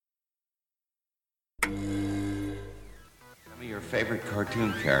your favorite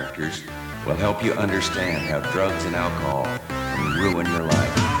cartoon characters will help you understand how drugs and alcohol can ruin your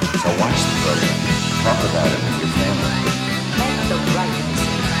life. So watch the program. Talk about it with your family. Make the right decision.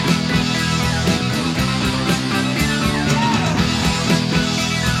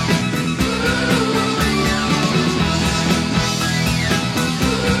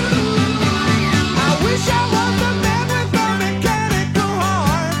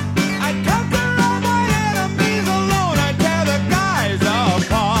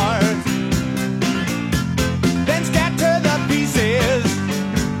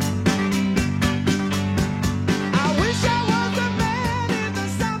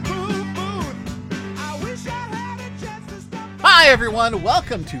 Hi everyone,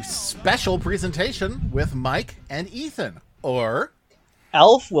 welcome to Special Presentation with Mike and Ethan, or...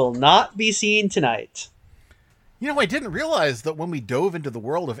 Elf will not be seen tonight. You know, I didn't realize that when we dove into the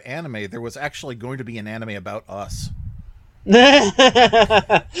world of anime, there was actually going to be an anime about us.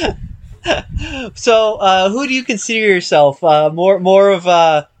 So, who do you consider yourself? More of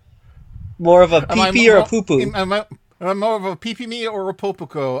a pee-pee or a poo-poo? Am I more of a pee-pee-me or a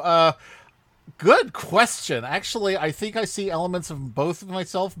popuko? Good question. Actually, I think I see elements of both of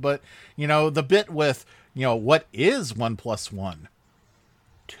myself, but, you know, the bit with, you know, what is 1 + 1?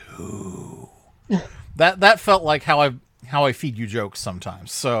 2. That felt like how I feed you jokes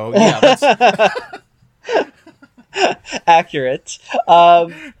sometimes. So, yeah, that's... Accurate.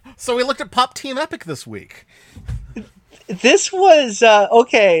 So we looked at Pop Team Epic this week. This was,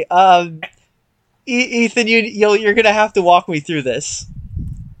 okay. Ethan, you're going to have to walk me through this.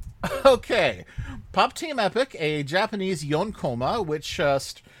 Okay, Pop Team Epic, a Japanese yonkoma, which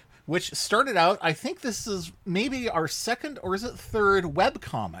started out, I think this is maybe our second or is it third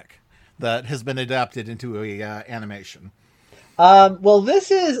webcomic that has been adapted into a animation. Well, this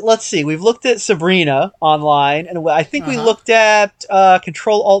is, let's see, we've looked at Sabrina online, and I think we looked at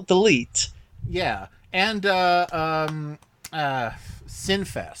Control-Alt-Delete. Yeah, and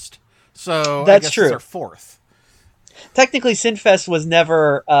Sinfest. So that's I guess true. It's our fourth. Technically, Sinfest was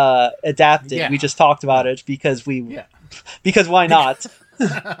never adapted. Yeah. We just talked about it because because why not?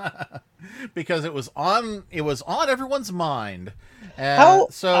 Because it was on everyone's mind. So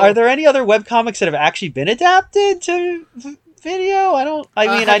are there any other webcomics that have actually been adapted to video?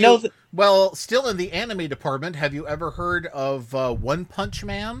 I know. Well, still in the anime department, have you ever heard of One Punch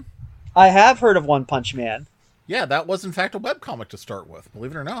Man? I have heard of One Punch Man. Yeah, that was in fact a webcomic to start with,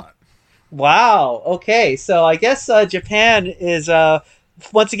 believe it or not. Wow. Okay, so I guess Japan is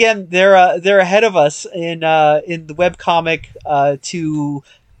once again they're ahead of us in the webcomic to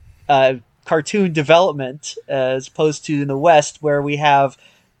cartoon development as opposed to in the West where we have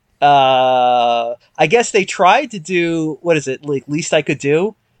I guess they tried to do Least I Could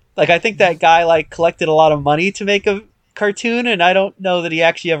Do. Like I think that guy collected a lot of money to make a cartoon, and I don't know that he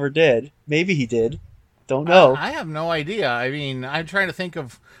actually ever did. Maybe he did. Don't know. I have no idea. I mean, I'm trying to think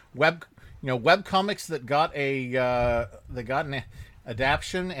of webcomics that got an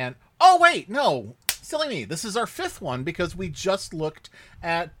adaptation, and oh wait, no, silly me. This is our fifth one because we just looked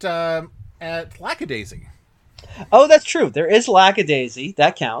at Lackadaisy. Oh, that's true. There is Lackadaisy.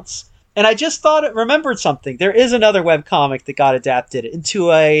 That counts. And I just remembered something. There is another webcomic that got adapted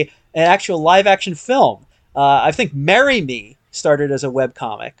into an actual live-action film. I think Marry Me started as a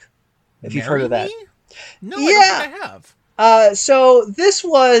webcomic. If you've heard of that. No, yeah. I don't think I have. So this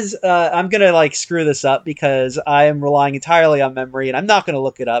was, I'm going to screw this up because I am relying entirely on memory and I'm not going to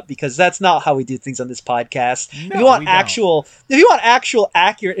look it up because that's not how we do things on this podcast. No, if you want actual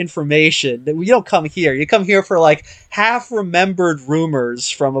accurate information, then you don't come here. You come here for half remembered rumors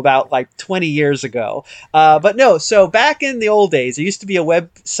from about 20 years ago. But no, so back in the old days, there used to be a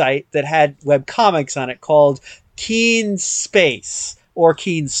website that had webcomics on it called Keen Space. Or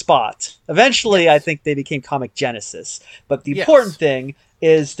Keen Spot. Eventually, yes. I think they became Comic Genesis. But the important thing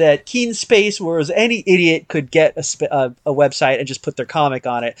is that Keen Space, whereas any idiot could get a website and just put their comic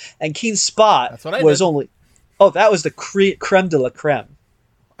on it, and Keen Spot was only... Oh, that was the creme de la creme.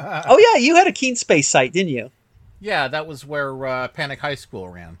 Oh yeah, you had a Keen Space site, didn't you? Yeah, that was where Panic High School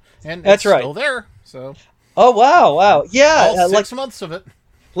ran. And that's it's right. Still there, so... Oh, wow. Yeah. All 6 months of it.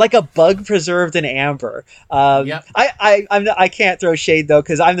 Like a bug preserved in amber. Yep. I can't throw shade though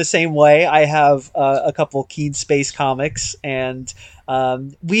because I'm the same way. I have a couple Keen Space comics, and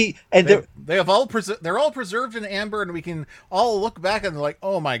They have all they're all preserved in amber, and we can all look back and they're like,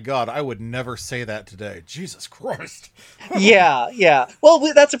 oh my god, I would never say that today. Jesus Christ. Yeah.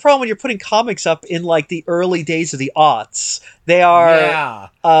 Well, that's a problem when you're putting comics up in like the early days of the aughts. They are. Yeah.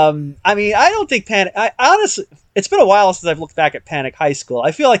 I mean, I don't think Panic. Honestly, it's been a while since I've looked back at Panic High School.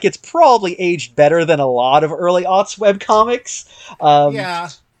 I feel like it's probably aged better than a lot of early aughts webcomics. Yeah.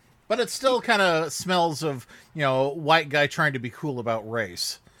 But it still kind of smells of, white guy trying to be cool about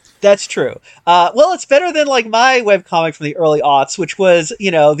race. That's true. Well, it's better than like my webcomic from the early aughts, which was,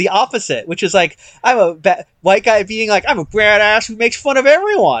 the opposite, which is like, I'm a white guy being like, I'm a badass who makes fun of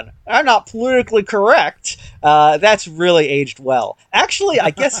everyone. I'm not politically correct. That's really aged well. Actually,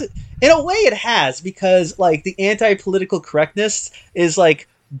 I guess in a way it has, because like the anti-political correctness is like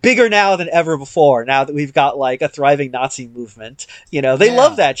bigger now than ever before, now that we've got like a thriving Nazi movement. They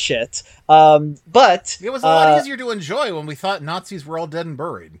love that shit. But it was a lot easier to enjoy when we thought Nazis were all dead and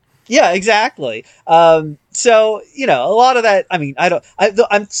buried. Yeah, exactly. So, a lot of that, I mean,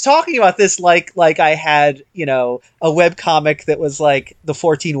 I'm talking about this like I had, a webcomic that was like the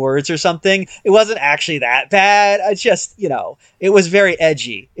 14 words or something. It wasn't actually that bad. I just, it was very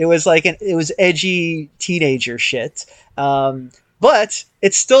edgy. It was like it was edgy teenager shit. But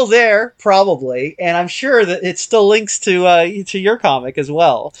it's still there, probably, and I'm sure that it still links to your comic as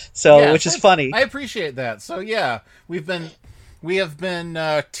well. So, yeah, which is funny. I appreciate that. So, yeah, we have been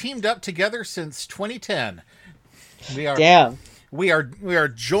teamed up together since 2010. Damn. We are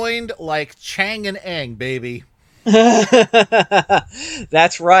joined like Chang and Aang, baby.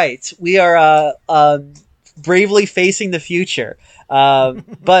 That's right. We are bravely facing the future.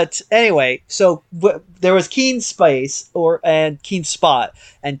 But anyway, so there was Keen Space and Keen Spot,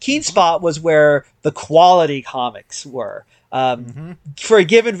 and Keen Spot was where the quality comics were, for a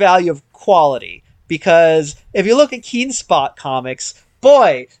given value of quality. Because if you look at Keen Spot comics,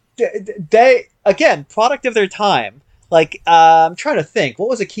 boy, they again product of their time. Like I'm trying to think, what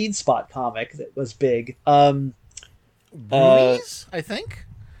was a Keen Spot comic that was big? Roomies, I think.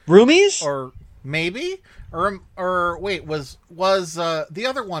 Roomies, or maybe. Or wait, was the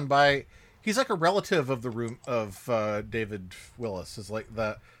other one by? He's like a relative of the room of David Willis. Is like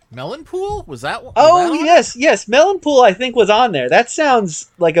the Melonpool? Was that one? Oh, yes. Melonpool, I think, was on there. That sounds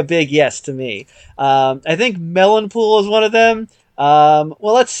like a big yes to me. I think Melonpool is one of them. Well,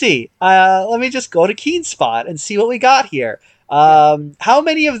 let's see. Let me just go to Keen Spot and see what we got here. How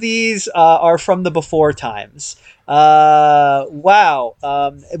many of these are from the before times? Wow.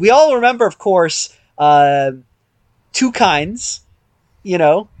 We all remember, of course, Two Kinds,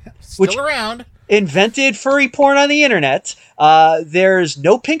 Still which around. Invented furry porn on the internet. There's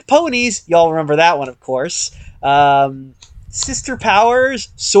No Pink Ponies. Y'all remember that one, of course. Sister Powers,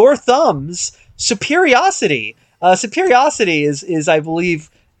 Sore Thumbs, Superiosity. Superiosity is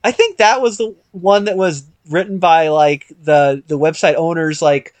I think that was the one that was written by like the website owners,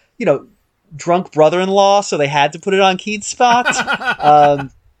 like, drunk brother-in-law, so they had to put it on Keen Spot.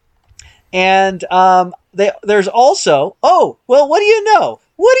 There's also, what do you know?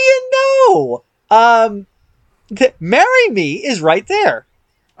 Marry Me is right there.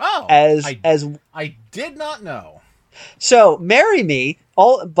 Oh, I did not know. So Marry Me,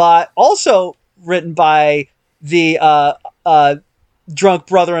 also written by the drunk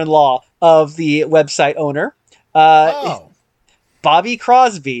brother-in-law of the website owner. Bobby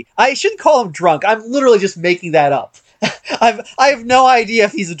Crosby. I shouldn't call him drunk. I'm literally just making that up. I have no idea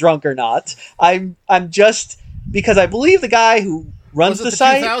if he's a drunk or not. I'm just, because I believe the guy who runs the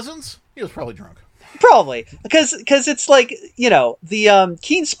site. 2000s? He was probably drunk. Probably, because it's like, the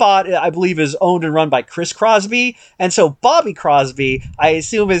Keen Spot, I believe, is owned and run by Chris Crosby, and so Bobby Crosby, I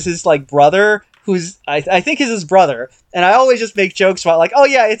assume, is his like brother, who's I think is his brother, and I always just make jokes about like, oh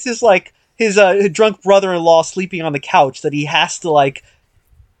yeah, it's just like his drunk brother-in-law sleeping on the couch that he has to like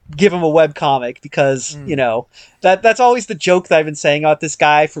give him a webcomic because, that's always the joke that I've been saying about this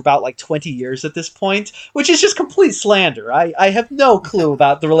guy for about like 20 years at this point, which is just complete slander. I have no clue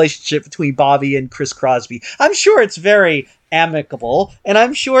about the relationship between Bobby and Chris Crosby. I'm sure it's very amicable, and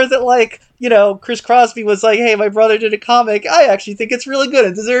I'm sure that like, Chris Crosby was like, hey, my brother did a comic. I actually think it's really good.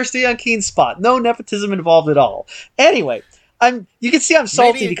 It deserves to be on Keen Spot. No nepotism involved at all. Anyway, you can see I'm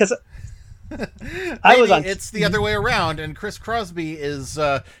salty because it's the other way around, and Chris Crosby is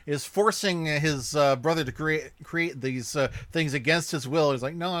forcing his brother to create these things against his will. He's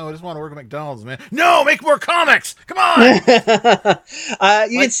like, no, I just want to work at McDonald's, man. No, make more comics. Come on.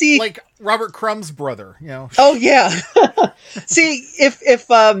 You can see like Robert Crumb's brother. Oh yeah. See,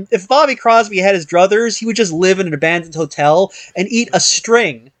 if Bobby Crosby had his druthers, he would just live in an abandoned hotel and eat a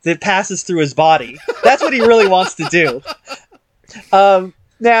string that passes through his body. That's what he really wants to do.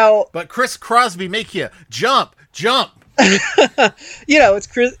 Now, But Chris Crosby make you jump. it's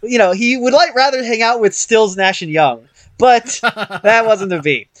Chris. He would rather hang out with Stills, Nash, and Young, but that wasn't to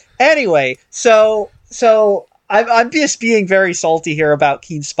be. Anyway, so I'm just being very salty here about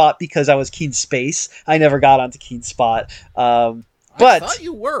Keen Spot because I was Keen Space. I never got onto Keen Spot. But I thought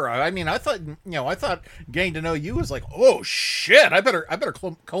you were. I thought getting to know you was like, oh shit, I better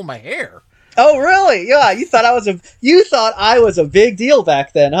comb my hair. Oh really? Yeah, you thought I was a big deal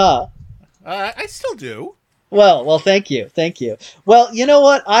back then, huh? I still do. Well, thank you. Well, you know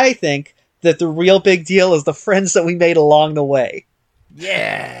what? I think that the real big deal is the friends that we made along the way.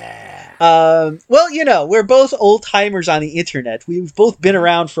 Yeah. We're both old timers on the internet. We've both been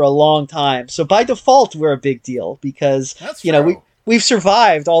around for a long time, so by default, we're a big deal because That's true. we've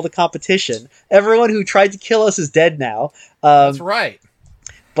survived all the competition. Everyone who tried to kill us is dead now. That's right.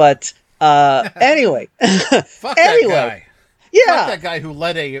 But anyway, Fuck that guy. Yeah, Fuck that guy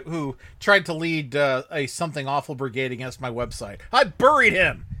who tried to lead a something awful brigade against my website. I buried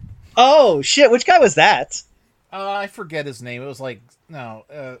him. Oh shit! Which guy was that? I forget his name. It was like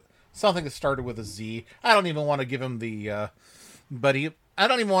something that started with a Z. I don't even want to give him the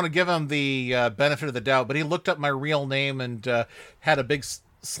benefit of the doubt. But he looked up my real name and had a big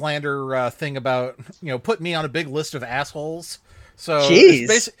slander thing about put me on a big list of assholes. So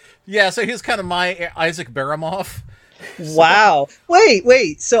jeez. So he's kind of my Isaac Baramoff. Wow.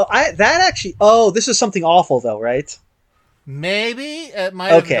 Wait. So this is something awful though, right? Maybe it might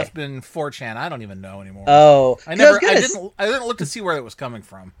have just been 4chan. I don't even know anymore. Oh, I didn't look to see where it was coming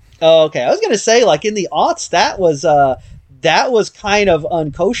from. Oh, okay. I was gonna say, like in the aughts, that was kind of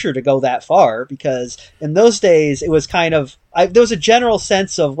unkosher to go that far because in those days it was kind of there was a general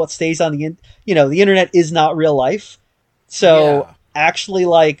sense of what stays on the internet is not real life. So actually,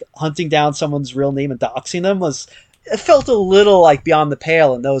 like hunting down someone's real name and doxing them it felt a little like beyond the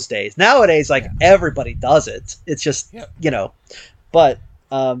pale in those days. Nowadays, everybody does it. It's just, but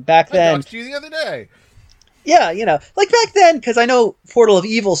back then. I doxed you the other day. Yeah, like back then, because I know Portal of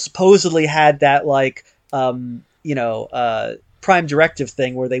Evil supposedly had that Prime Directive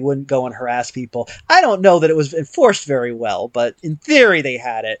thing where they wouldn't go and harass people. I don't know that it was enforced very well, but in theory they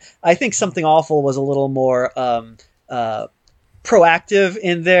had it. I think Something Awful was a little more proactive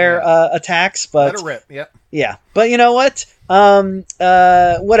in their attacks, but let it rip. Yep. Yeah, but you know what?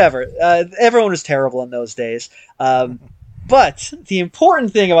 Whatever. Everyone was terrible in those days. But the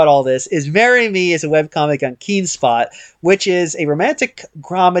important thing about all this is Marry Me is a webcomic on Keen Spot, which is a romantic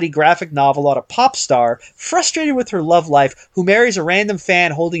comedy graphic novel about a pop star frustrated with her love life who marries a random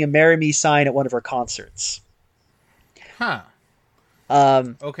fan holding a Marry Me sign at one of her concerts. Huh.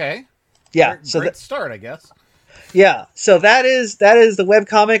 Okay. Yeah. Great start, I guess. Yeah, so that is the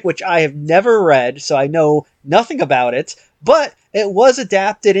webcomic, which I have never read, so I know nothing about it, but it was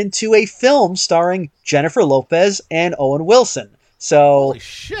adapted into a film starring Jennifer Lopez and Owen Wilson. So holy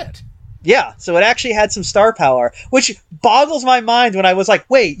shit. Yeah, so it actually had some star power, which boggles my mind when I was like,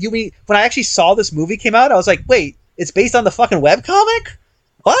 wait, you mean when I actually saw this movie came out, I was like, wait, it's based on the fucking webcomic?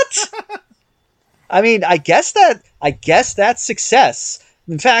 What? I mean, I guess that's success.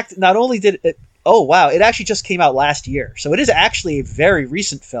 In fact, not only did it oh, wow. It actually just came out last year. So it is actually a very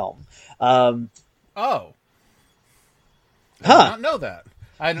recent film. I did not know that.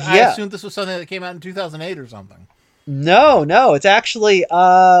 I assumed this was something that came out in 2008 or something. No. It's actually...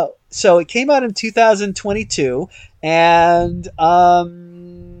 so it came out in 2022. And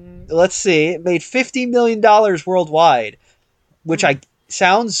let's see. It made $50 million worldwide. Which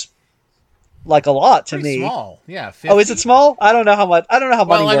sounds... like a lot to Pretty me. Small, yeah. 50? Oh, is it small? I don't know how much. I don't know how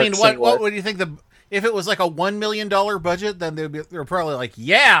money works. Well, I mean, what would you think if it was like a $1 million budget? Then they're probably like,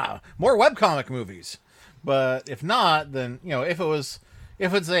 yeah, more webcomic movies. But if not, then if it's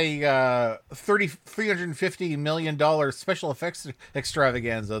a $350 million special effects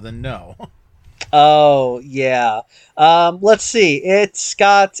extravaganza, then no. Oh yeah. Let's see. It's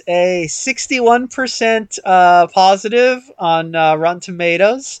got a 61% positive on Rotten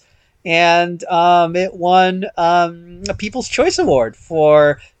Tomatoes. And it won a People's Choice Award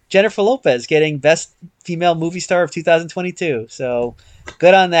for Jennifer Lopez getting Best Female Movie Star of 2022. So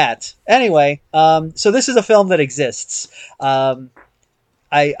good on that. Anyway, so this is a film that exists.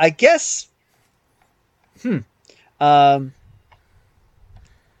 I guess.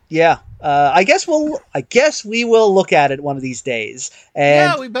 Yeah. I guess we will look at it one of these days.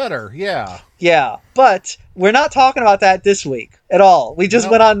 And yeah, we better. Yeah. Yeah, but we're not talking about that this week at all. We just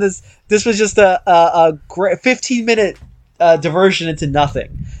went on this. This was just a great 15-minute diversion into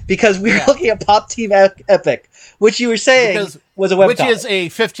nothing because we were looking at Pop Team Epic, which you were saying was a webcomic. Which is a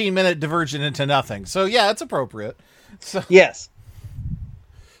 15-minute diversion into nothing. So yeah, it's appropriate. So yes.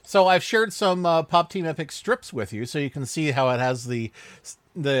 So I've shared some Pop Team Epic strips with you, so you can see how it has the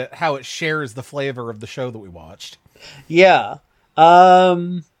how it shares the flavor of the show that we watched. Yeah.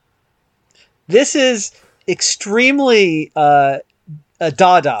 This is extremely a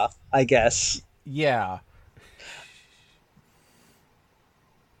Dada, I guess. Yeah.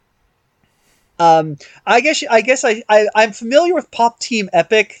 I'm familiar with Pop Team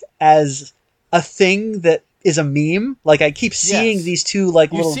Epic as a thing that is a meme. Like I keep seeing Yes. these two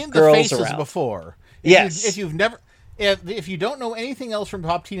like You've little seen girls the faces around before. Yes. If you've never, if you don't know anything else from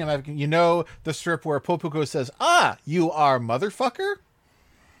Pop Team Epic, you know the strip where Popuko says, "Ah, you are motherfucker."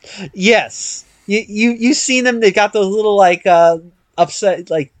 Yes, you seen them? They got those little like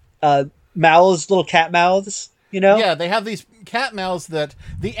upset like mouths, little cat mouths. You know? Yeah, they have these cat mouths that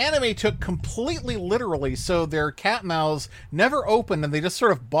the anime took completely literally, so their cat mouths never open and they just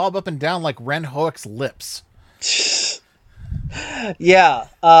sort of bob up and down like Ren Hoek's lips. Yeah,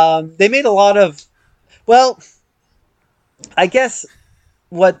 they made a lot of. Well, I guess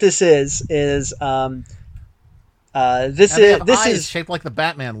what this is this And is they have this eyes is shaped like the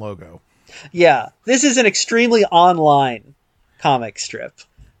Batman logo. yeah, this is an extremely online comic strip.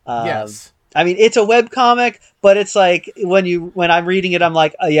 Yes. I mean, it's a web comic, but it's like when I'm reading it, I'm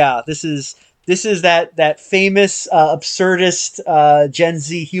like, oh yeah, this is that famous absurdist Gen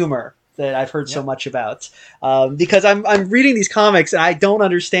Z humor that I've heard so much about. Because I'm reading these comics and I don't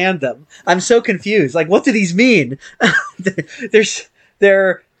understand them. I'm so confused. Like, what do these mean? there's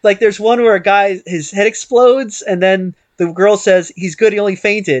one where a guy, his head explodes, and then the girl says he's good, he only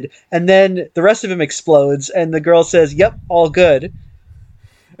fainted, and then the rest of him explodes, and the girl says, "Yep, all good."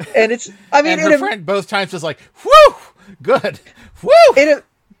 And it's, I mean, and her friend both times is like, "Whew, good, whew."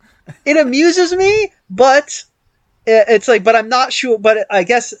 It amuses me, but it's like, but I'm not sure. But I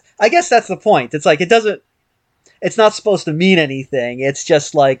guess that's the point. It's like it's not supposed to mean anything. It's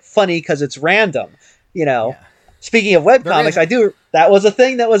just like funny because it's random, you know. Yeah. Speaking of webcomics, that was a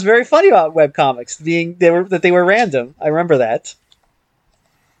thing that was very funny about webcomics they were random. I remember that.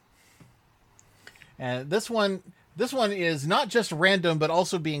 And this one is not just random, but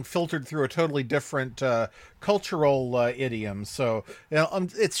also being filtered through a totally different cultural idiom. So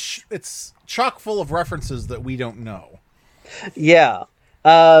it's chock full of references that we don't know. Yeah.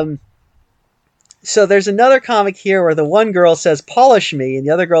 So there's another comic here where the one girl says, "Polish me," and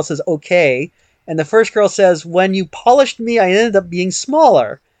the other girl says, "Okay." And the first girl says, "When you polished me, I ended up being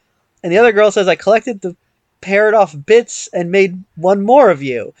smaller." And the other girl says, "I collected the paired off bits and made one more of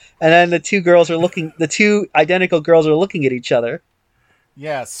you." And then the two identical girls are looking at each other.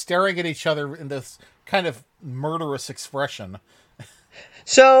 Yeah, staring at each other in this kind of murderous expression.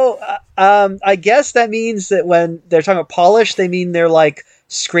 So, I guess that means that when they're talking about polish, they mean they're like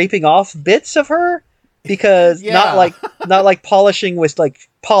scraping off bits of her, because not like polishing with like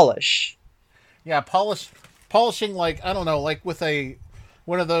polish. Yeah, polishing like, I don't know, like with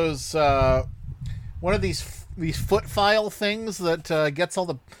one of these foot file things that gets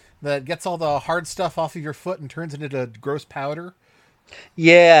all the hard stuff off of your foot and turns it into gross powder.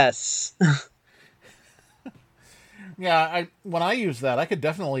 Yes. Yeah, when I use that, I could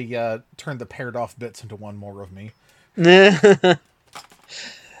definitely turn the paired off bits into one more of me.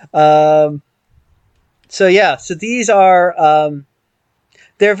 So these are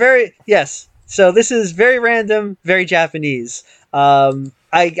they're very, yes. So this is very random, very Japanese.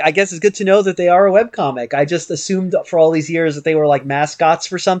 I guess it's good to know that they are a webcomic. I just assumed for all these years that they were like mascots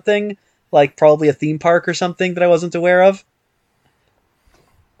for something, like probably a theme park or something that I wasn't aware of.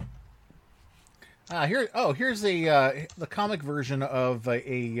 Here's the comic version of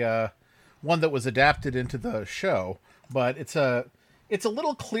a one that was adapted into the show, but it's a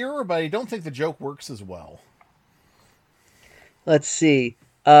little clearer, but I don't think the joke works as well. Let's see.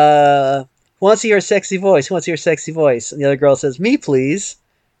 Who wants to hear a sexy voice? Who wants to hear a sexy voice? And the other girl says, "Me, please."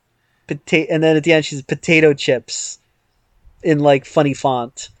 And then at the end, she says, "Potato chips," in like funny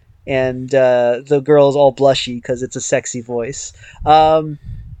font. And the girl's all blushy because it's a sexy voice. Yeah,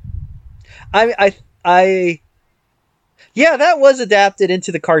 that was adapted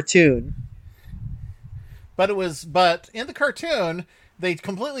into the cartoon. But in the cartoon, they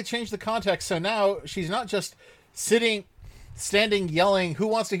completely changed the context. So now she's not just standing yelling, "Who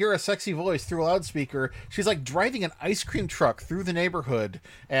wants to hear a sexy voice?" through a loudspeaker. She's like driving an ice cream truck through the neighborhood,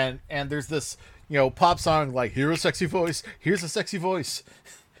 and there's this, pop song like, "Hear a sexy voice, here's a sexy voice."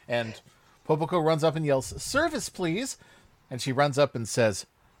 And Popoko runs up and yells, "Service, please." And she runs up and says,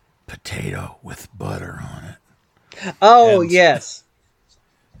 "Potato with butter on it." Oh, yes.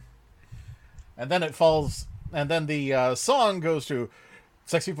 And then it falls, and then the song goes to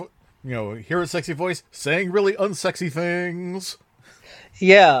sexy hear a sexy voice saying really unsexy things.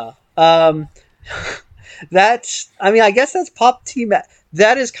 Yeah. That's, I mean, I guess that's Pop Team.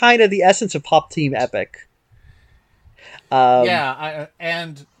 That is kind of the essence of Pop Team Epic. Um,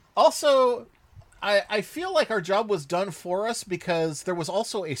 And also, I feel like our job was done for us because there was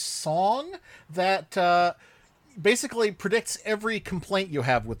also a song that basically predicts every complaint you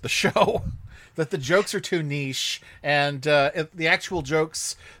have with the show. That the jokes are too niche, and the actual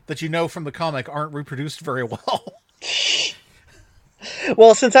jokes that you know from the comic aren't reproduced very well.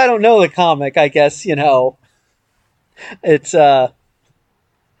 well, since I don't know the comic, I guess, it's, I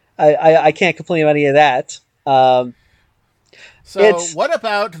can't complain about any of that. So, what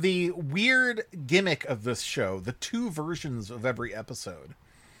about the weird gimmick of this show? The two versions of every episode.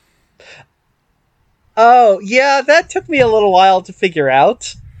 Oh, yeah, that took me a little while to figure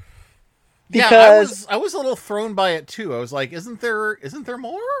out. Because I was a little thrown by it too. I was like, isn't there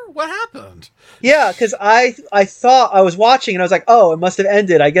more? What happened? Yeah, because I thought I was watching and I was like, oh, it must have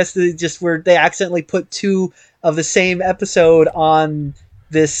ended. I guess they accidentally put two of the same episode on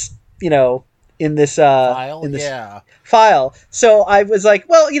this, in this File? in this Yeah. file. So I was like,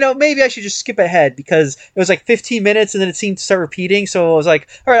 well, maybe I should just skip ahead because it was like 15 minutes and then it seemed to start repeating. So I was like,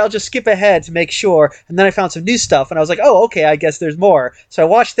 all right, I'll just skip ahead to make sure. And then I found some new stuff and I was like, oh, okay, I guess there's more. So I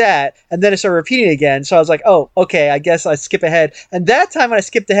watched that and then it started repeating again. So I was like, oh, okay, I guess I skip ahead. And that time when I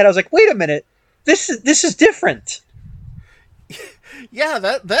skipped ahead, I was like, wait a minute, this is different. Yeah,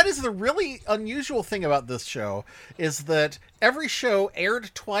 that is the really unusual thing about this show, is that every show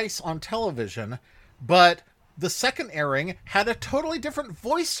aired twice on television, but the second airing had a totally different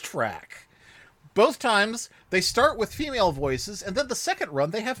voice track. Both times, they start with female voices, and then the second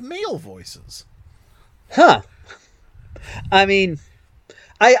run, they have male voices. Huh. I mean,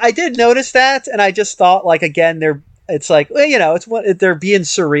 I did notice that, and I just thought, like, again, it's like, well, they're being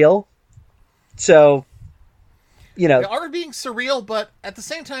surreal. So, They are being surreal, but at the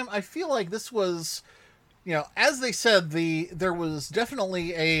same time, I feel like this was, as they said, there was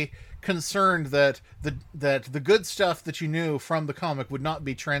definitely a concern that the good stuff that you knew from the comic would not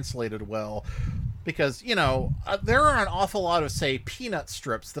be translated well, because there are an awful lot of, say, Peanut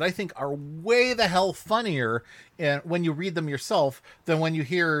strips that I think are way the hell funnier when you read them yourself than when you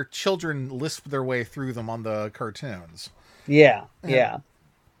hear children lisp their way through them on the cartoons. Yeah, yeah.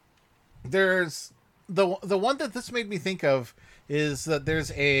 There's the one that this made me think of is that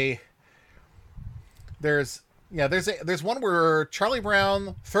there's one where Charlie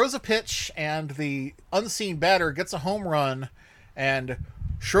Brown throws a pitch and the unseen batter gets a home run, and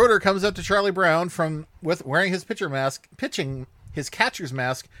Schroeder comes up to Charlie Brown wearing his pitching his catcher's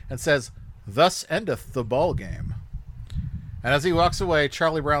mask, and says, "Thus endeth the ball game." And as he walks away,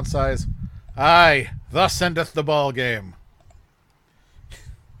 Charlie Brown sighs, "Aye, thus endeth the ball game."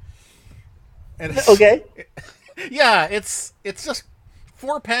 And Okay. Yeah, it's just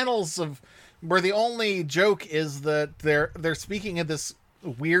 4 panels of where the only joke is that they're speaking in this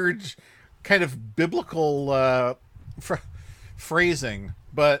weird kind of biblical phrasing,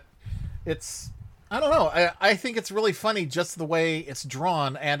 but I don't know. I think it's really funny just the way it's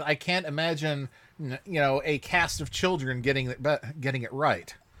drawn, and I can't imagine a cast of children getting it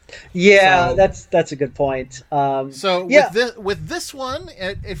right. Yeah, So- that's a good point. So yeah. with this one,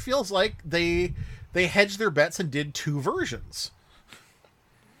 it feels like they hedged their bets and did 2 versions.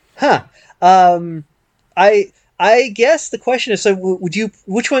 Huh. I guess the question is, so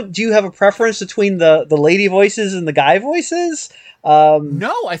which one do you have a preference between the lady voices and the guy voices?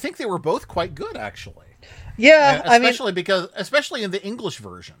 No, I think they were both quite good, actually. Yeah, Especially in the English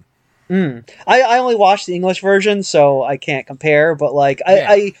version. I only watched the English version, so I can't compare. But like,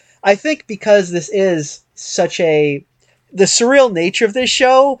 Yeah. I think because this is such the surreal nature of this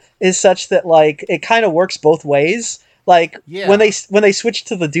show is such that like it kind of works both ways. Like Yeah. when they switched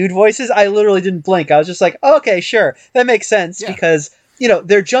to the dude voices, I literally didn't blink. I was just like, oh, okay, sure, that makes sense because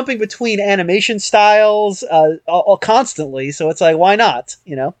they're jumping between animation styles all constantly, so it's like, why not?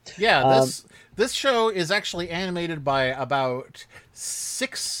 Yeah, this show is actually animated by about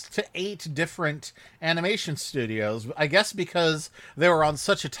 6 to 8 different animation studios. I guess because they were on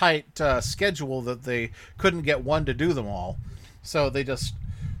such a tight schedule that they couldn't get one to do them all. So they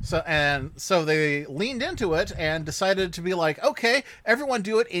they leaned into it and decided to be like, okay, everyone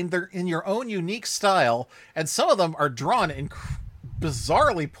do it in your own unique style. And some of them are drawn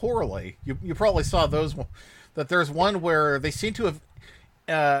bizarrely poorly. You probably saw those. That there's one where they seem to have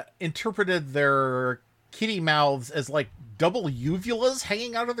interpreted their kitty mouths as like double uvulas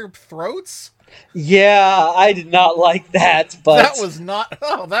hanging out of their throats. Yeah, I did not like that, but That was not.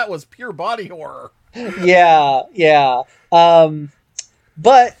 Oh, that was pure body horror. yeah.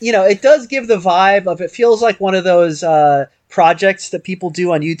 But it does give the vibe of, it feels like one of those projects that people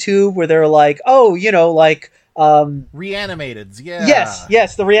do on YouTube where they're like, oh, like Reanimateds, yeah.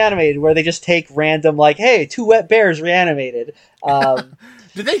 Yes, the reanimated, where they just take random, like, hey, two wet bears reanimated.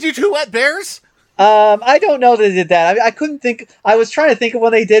 Did they do two wet bears? I don't know that they did that. I mean, I couldn't think. I was trying to think of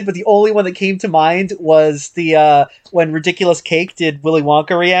when they did, but the only one that came to mind was the when Ridiculous Cake did Willy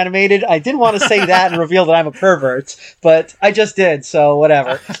Wonka reanimated. I didn't want to say that and reveal that I'm a pervert, but I just did. So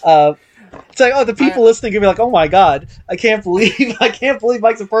whatever. It's like, oh, the people listening can be like, oh my god, I can't believe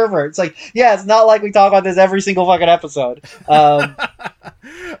Mike's a pervert. It's like, yeah, it's not like we talk about this every single fucking episode. The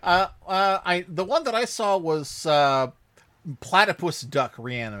one that I saw was Platypus Duck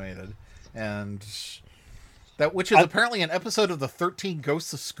reanimated. And which is apparently an episode of the 13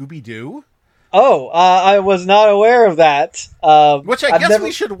 Ghosts of Scooby-Doo. Oh, I was not aware of that. Which I guess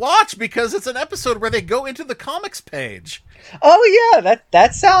we should watch because it's an episode where they go into the comics page. Oh yeah,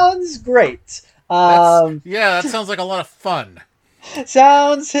 that sounds great. That sounds like a lot of fun.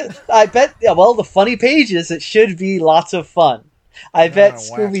 I bet. Yeah, well, the funny pages. It should be lots of fun. I bet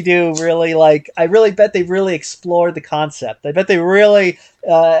Scooby-Doo really I really bet they really explored the concept. I bet they really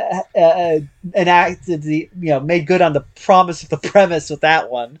enacted made good on the promise of the premise with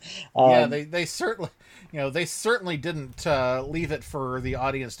that one. They certainly didn't leave it for the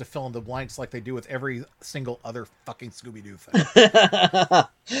audience to fill in the blanks like they do with every single other fucking Scooby-Doo thing.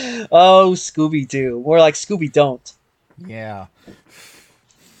 Oh, Scooby-Doo. More like Scooby-Don't. Yeah.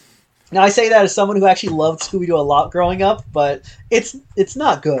 Now, I say that as someone who actually loved Scooby-Doo a lot growing up, but it's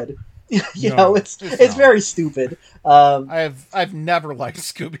not good. It's very stupid. I've never liked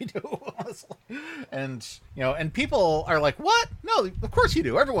Scooby-Doo, honestly. And people are like, "What? No, of course you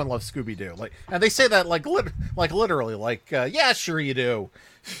do. Everyone loves Scooby-Doo." And they say that literally, yeah, sure you do.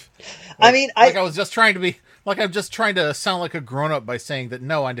 I'm just trying to sound like a grown-up by saying that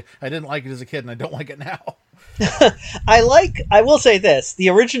no, I didn't like it as a kid and I don't like it now. I will say this: the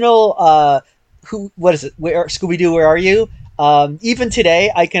original, what is it? Scooby-Doo, Where Are You? Even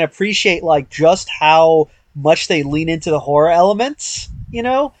today, I can appreciate just how much they lean into the horror elements,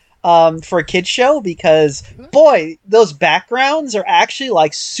 for a kid's show, because boy, those backgrounds are actually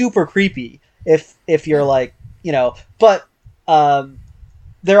super creepy. If you're but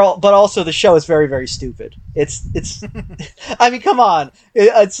but also the show is very, very stupid. It's I mean, come on.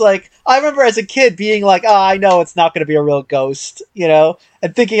 It's like, I remember as a kid being like, oh, I know it's not going to be a real ghost,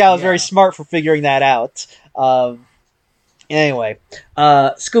 and thinking I was very smart for figuring that out. Anyway,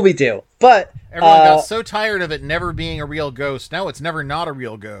 Scooby-Doo. But everyone got so tired of it never being a real ghost. Now it's never not a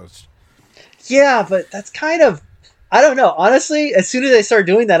real ghost. Yeah, but that's kind of, I don't know. Honestly, as soon as I start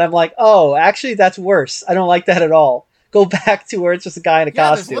doing that, I'm like, oh, actually, that's worse. I don't like that at all. Go back to where it's just a guy in a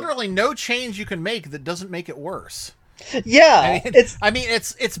costume. There's literally no change you can make that doesn't make it worse. Yeah,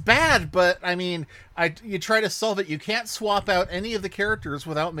 it's bad, but you try to solve it. You can't swap out any of the characters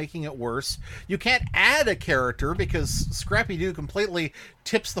without making it worse. You can't add a character because Scrappy-Doo completely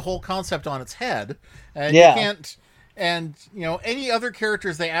tips the whole concept on its head. And you can't, and any other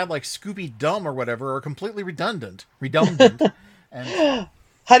characters they add, like Scooby-Dumb or whatever, are completely redundant. And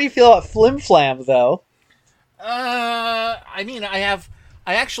how do you feel about Flim Flam, though?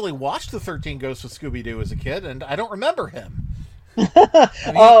 I actually watched the 13 Ghosts of Scooby-Doo as a kid, and I don't remember him. He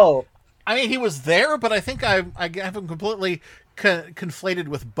was there, but I think I have him completely conflated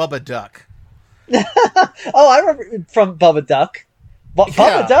with Bubba Duck. I remember from Bubba Duck.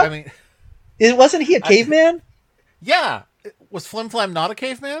 Bubba Duck? Wasn't he a caveman? Yeah. Was Flim Flam not a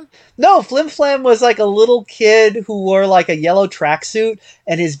caveman? No, Flim Flam was a little kid who wore a yellow tracksuit,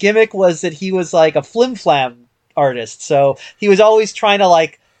 and his gimmick was that he was a Flim Flam artist. So he was always trying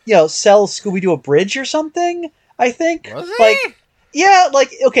to sell Scooby-Doo a bridge or something, I think. Was he? Yeah,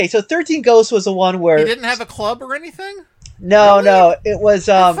 okay, so 13 Ghosts was the one where he didn't have a club or anything? No, really? No, it was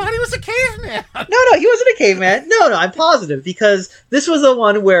I thought he was a caveman. No, he wasn't a caveman. No, I'm positive, because this was the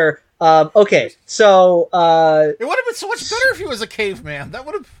one where okay, so it would have been so much better if he was a caveman. That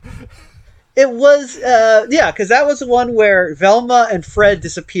would have. It was because that was the one where Velma and Fred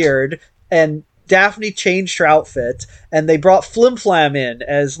disappeared and Daphne changed her outfit, and they brought Flim Flam in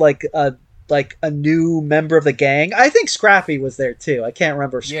as a new member of the gang. I think Scrappy was there too. I can't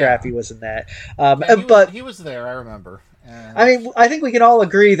remember if Scrappy was in that. He was there. I remember. I think we can all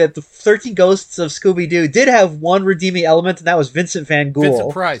agree that the 13 Ghosts of Scooby-Doo did have one redeeming element, and that was Vincent Van Gogh.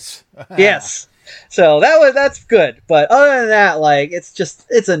 Vincent Price. Yes. So that's good. But other than that,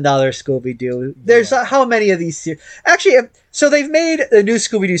 it's another Scooby-Doo. There's how many of these series? Actually, so they've made a new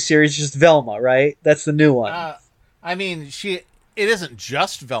Scooby-Doo series, just Velma, right? That's the new one. It isn't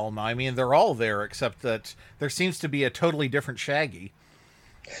just Velma. They're all there, except that there seems to be a totally different Shaggy.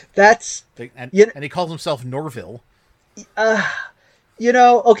 And he calls himself Norville.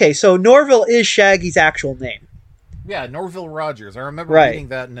 Okay, so Norville is Shaggy's actual name. Yeah, Norville Rogers. I remember Right. reading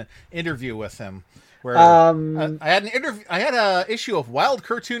that in an interview with him, where Um, I had an interview. I had a issue of Wild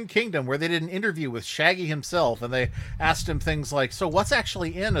Cartoon Kingdom where they did an interview with Shaggy himself, and they asked him things like, "So what's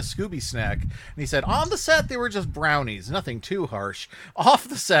actually in a Scooby snack?" And he said, "On the set, they were just brownies, nothing too harsh. Off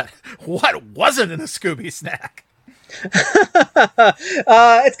the set, what wasn't in a Scooby snack?"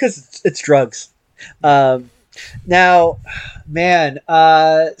 it's because it's drugs. Now, man,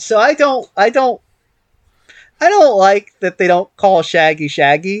 so I don't like that they don't call Shaggy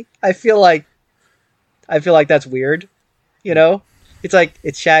Shaggy. I feel like that's weird. You know, it's like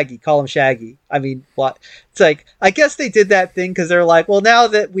it's Shaggy. Call him Shaggy. I mean, what? It's like I guess they did that thing because they're like, well, now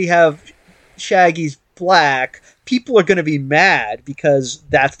that we have Shaggy's black, people are going to be mad because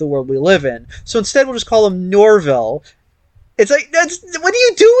that's the world we live in. So instead, we'll just call him Norville. It's like what are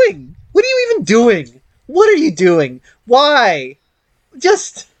you doing? What are you even doing? What are you doing? Why?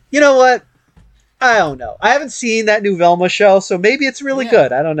 Just you know what? I don't know. I haven't seen that new Velma show, so maybe it's really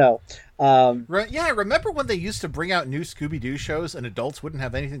good. I don't know. Yeah, remember when they used to bring out new Scooby-Doo shows and adults wouldn't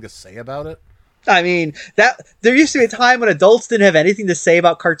have anything to say about it? I mean, that there used to be a time when adults didn't have anything to say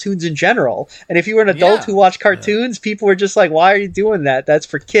about cartoons in general. And if you were an adult who watched cartoons, people were just like, why are you doing that? That's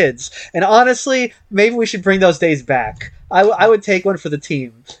for kids. And honestly, maybe we should bring those days back. I would take one for the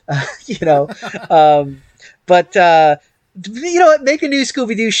team, you know. But you know what? Make a new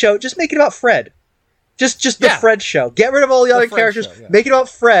Scooby-Doo show. Just make it about Fred. Just the Fred show. Get rid of all the other characters. Show, make it about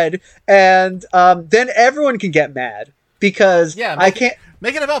Fred, and then everyone can get mad because I can't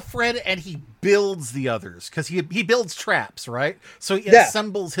make it about Fred, and he builds the others because he builds traps, right? So he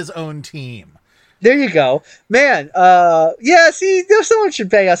assembles his own team. There you go, man. See, someone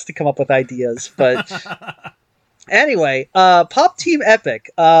should pay us to come up with ideas, but anyway, Pop Team Epic.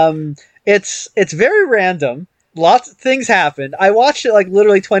 It's very random. Lots of things happened. I watched it like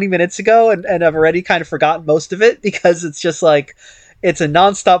literally 20 minutes ago and I've already kind of forgotten most of it because it's just like it's a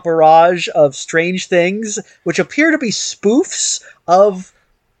nonstop barrage of strange things which appear to be spoofs of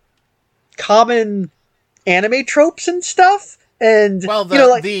common anime tropes and stuff. And well,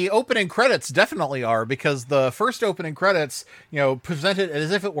 the opening credits definitely are because the first opening credits, presented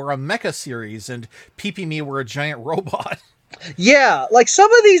as if it were a mecha series and PP.Me were a giant robot. Yeah, like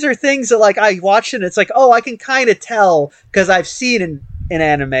some of these are things that like I watch and it's like, oh, I can kind of tell because I've seen in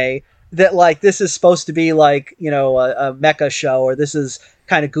anime that like this is supposed to be like, a mecha show or this is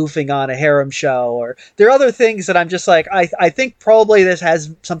kind of goofing on a harem show or there are other things that I'm just like, I think probably this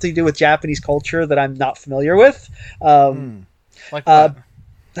has something to do with Japanese culture that I'm not familiar with. Like what?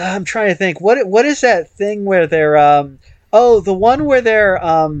 I'm trying to think what is that thing where they're the one where they're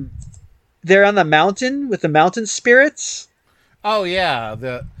on the mountain with the mountain spirits. Oh yeah,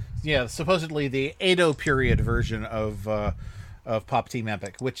 supposedly the Edo period version of Pop Team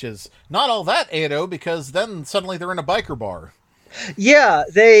Epic, which is not all that Edo because then suddenly they're in a biker bar. Yeah,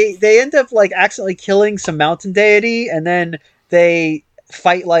 they end up like accidentally killing some mountain deity, and then they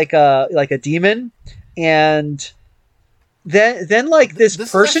fight like a demon, and then like this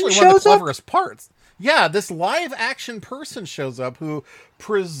person shows one of the up. cleverest parts. Yeah, this live action person shows up who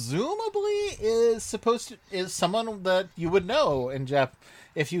presumably is someone that you would know in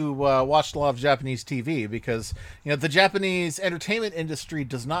if you watched a lot of Japanese TV because the Japanese entertainment industry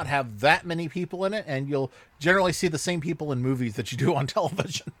does not have that many people in it, and you'll generally see the same people in movies that you do on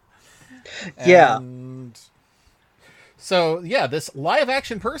television. Yeah. And so, this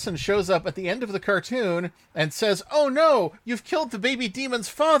live-action person shows up at the end of the cartoon and says, "Oh no, you've killed the baby demon's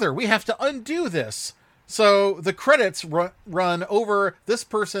father. We have to undo this." So the credits run over this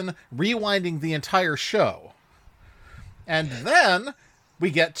person rewinding the entire show. And then we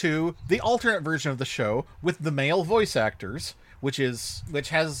get to the alternate version of the show with the male voice actors, which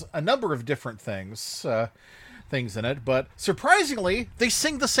has a number of different things in it. But surprisingly, they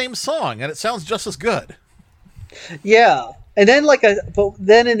sing the same song, and it sounds just as good. Yeah, and then but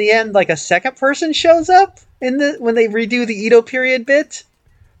then in the end, like a second person shows up when they redo the Edo period bit.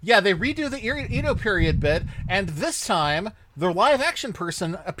 Yeah, they redo the Edo period bit, and this time the live action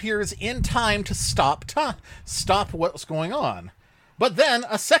person appears in time to stop what's going on. But then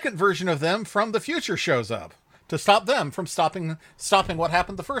a second version of them from the future shows up to stop them from stopping what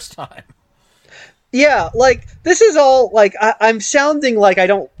happened the first time. Yeah, like this is all like I'm sounding like I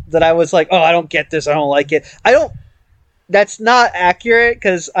don't get this, I don't like it. That's not accurate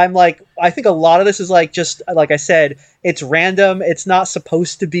because I think a lot of this is like just like I said, it's random. It's not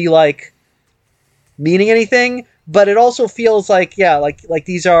supposed to be like meaning anything, but it also feels like like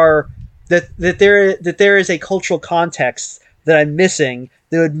these are that there is a cultural context that I'm missing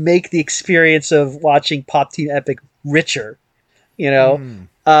that would make the experience of watching Pop Team Epic richer, you know.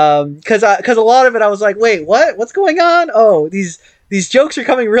 Because a lot of it I was like, wait, what's going on? Oh, these jokes are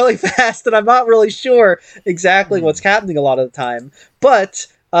coming really fast, and I'm not really sure exactly what's happening a lot of the time. But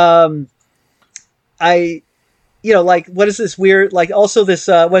I, like, what is this weird, like, also this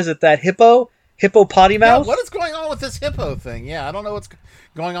what is it, that hippo potty mouth? Yeah, what is going on with this hippo thing? Yeah, I don't know what's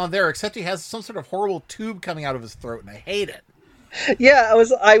going on there, except he has some sort of horrible tube coming out of his throat, and I hate it. Yeah,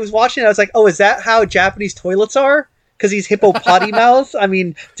 I was watching it, I was like, oh, is that how Japanese toilets are? Because he's hippo potty mouth. I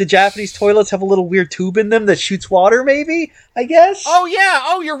mean, do Japanese toilets have a little weird tube in them that shoots water? Maybe, I guess. Oh yeah.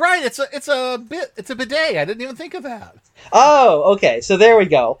 Oh, you're right. It's a bidet. I didn't even think of that. Oh, okay. So there we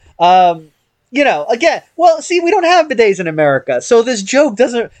go. Again, well, see, we don't have bidets in America, so this joke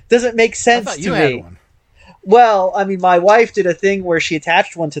doesn't make sense I thought to you me. had one. Well, I mean, my wife did a thing where she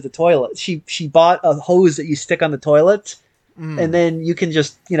attached one to the toilet. She bought a hose that you stick on the toilet, and then you can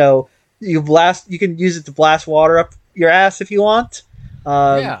just you can use it to blast water up your ass if you want.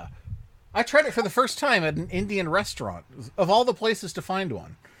 Yeah, I tried it for the first time at an Indian restaurant. Of all the places to find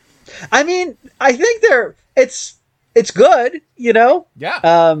one. I mean, I think it's good,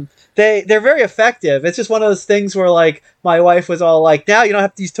 Yeah. They're very effective. It's just one of those things where, like, my wife was all like, now you don't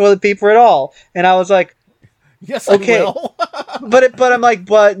have to use toilet paper at all, and I was like, yes, okay. I will. but I'm like,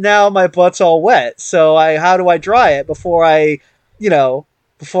 but now my butt's all wet, so how do I dry it before I go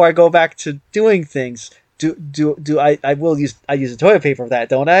back to doing things? I use the toilet paper for that,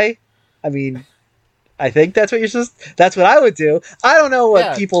 don't I? I mean, I think that's that's what I would do. I don't know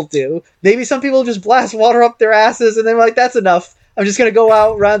what people do. Maybe some people just blast water up their asses and they're like, that's enough. I'm just going to go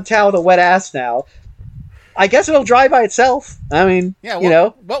out around town with a wet ass now. I guess it'll dry by itself. I mean,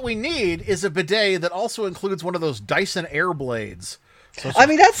 What we need is a bidet that also includes one of those Dyson air blades. So I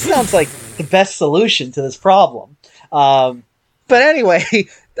mean, that sounds like the best solution to this problem. But anyway,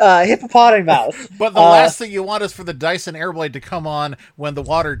 hippopotami mouth. But the last thing you want is for the Dyson Airblade to come on when the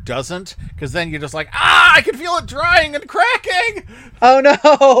water doesn't, because then you're just like, I can feel it drying and cracking. Oh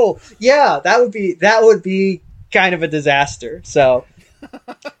no! Yeah, that would be kind of a disaster. So,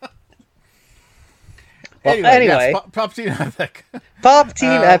 anyway, yes, Pop Team Epic. Pop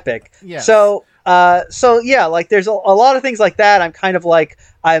Team Epic. Yes. So yeah, like there's a lot of things like that. I'm kind of like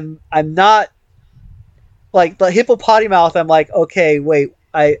I'm not like the hippopotami mouth. I'm like, okay, wait.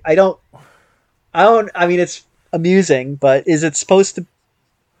 I mean, it's amusing, but does it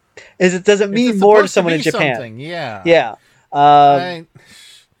mean more to someone in Japan? Something. Yeah. Yeah.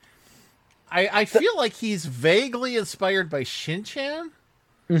 I feel like he's vaguely inspired by Shin-Chan.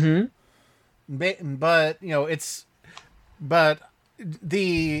 Mm-hmm. But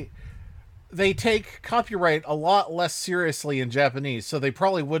they take copyright a lot less seriously in Japanese, so they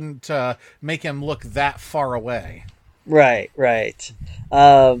probably wouldn't make him look that far away. Right.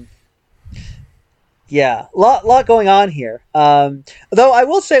 Yeah, lot going on here. Though I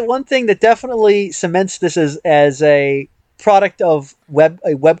will say one thing that definitely cements this as a product of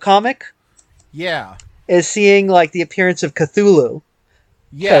a webcomic. Yeah. Is seeing like the appearance of Cthulhu.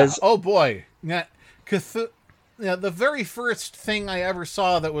 Yeah. Oh boy. Yeah. The very first thing I ever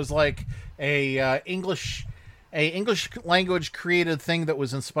saw that was like a English language created thing that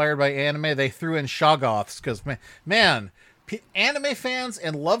was inspired by anime, they threw in Shoggoths because man, anime fans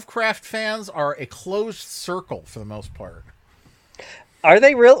and Lovecraft fans are a closed circle for the most part. Are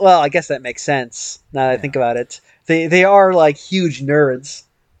they real? Well, I guess that makes sense now that I think about it. They are like huge nerds.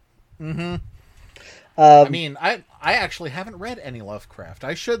 Mm-hmm. I mean, I actually haven't read any Lovecraft.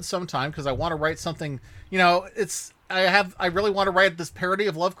 I should sometime because I want to write something. I really want to write this parody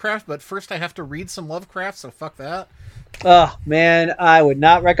of Lovecraft, but first I have to read some Lovecraft. So fuck that. Oh man, I would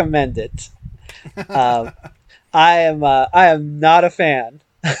not recommend it. I am not a fan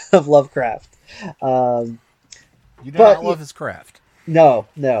of Lovecraft. You do not love his craft. No.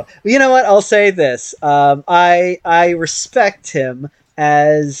 You know what? I'll say this. I respect him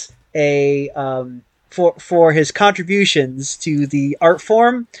as a for his contributions to the art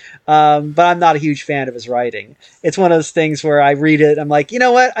form, but I'm not a huge fan of his writing. It's one of those things where I read it, I'm like, you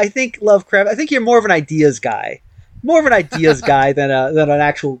know what? I think Lovecraft. I think you're more of an ideas guy. More of an ideas guy than an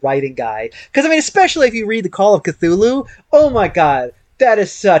actual writing guy. Because, I mean, especially if you read The Call of Cthulhu, oh my god, that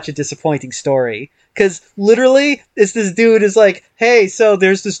is such a disappointing story. Because literally, this dude is like, hey, so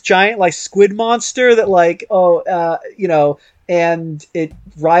there's this giant, like, squid monster that, like, and at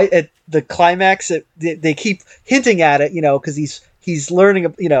the climax, they keep hinting at it, because he's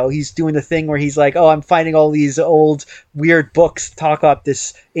learning, he's doing the thing where he's like, oh, I'm finding all these old weird books that talk about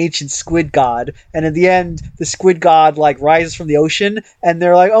this ancient squid god. And in the end, the squid god like rises from the ocean and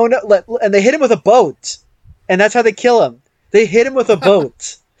they're like, oh no, and they hit him with a boat. And that's how they kill him. They hit him with a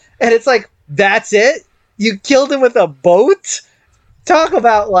boat. And it's like, that's it? You killed him with a boat? Talk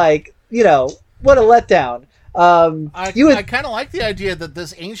about, like, what a letdown. I kind of like the idea that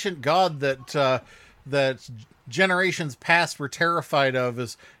this ancient god that generations past were terrified of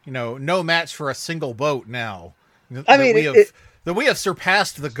is, no match for a single boat now. I mean, that we have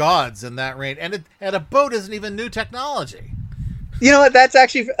surpassed the gods in that range, and a boat isn't even new technology. You know what? That's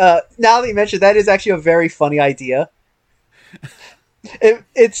actually, now that you mentioned, that is actually a very funny idea.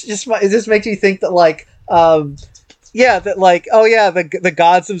 It just makes me think that, like, the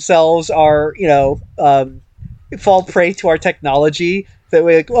gods themselves are, fall prey to our technology. That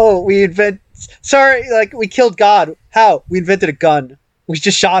we killed God. How? We invented a gun. We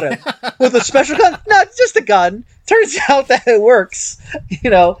just shot him with a special gun. No, just a gun. Turns out that it works.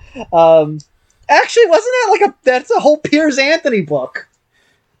 Actually, wasn't that that's a whole Piers Anthony book?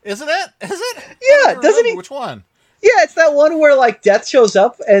 Isn't it? Is it? Yeah, doesn't he? Which one? Yeah, it's that one where, like, Death shows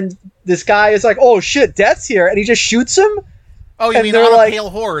up and this guy is like, "Oh shit, Death's here," and he just shoots him. Oh, you mean on a pale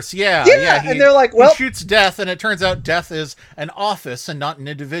horse? Yeah. And they're like, "Well," he shoots Death, and it turns out Death is an office and not an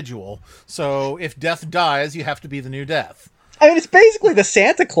individual. So if Death dies, you have to be the new Death. I mean, it's basically the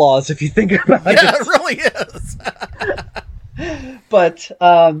Santa Claus if you think about it. Yeah, it really is. But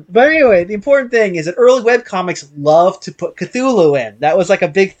anyway, the important thing is that early webcomics loved to put Cthulhu in. That was like a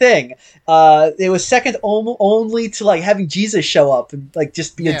big thing. It was second only to, like, having Jesus show up and, like,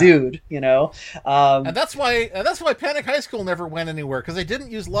 just be a dude, And that's why Panic High School never went anywhere, because they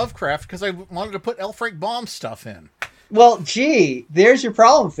didn't use Lovecraft, because I wanted to put L. Frank Baum stuff in. Well, gee, there's your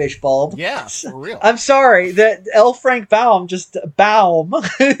problem, Fishbulb. Yeah, for real. I'm sorry that L. Frank Baum he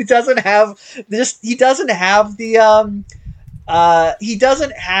doesn't have the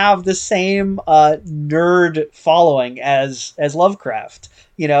same nerd following as Lovecraft.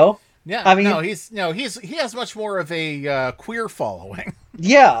 Yeah, I mean, he has much more of a queer following.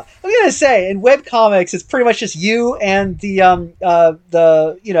 Yeah, I'm gonna say in webcomics, it's pretty much just you and the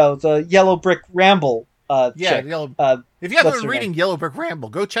Yellow Brick Ramble. If you haven't been reading Yellow Brick Ramble,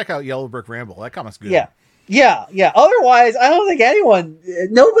 go check out Yellow Brick Ramble. That comic's good. Yeah. Otherwise, I don't think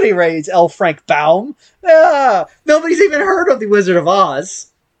nobody reads L. Frank Baum. Nobody's even heard of the Wizard of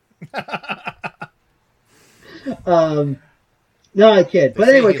Oz. No, I kid. But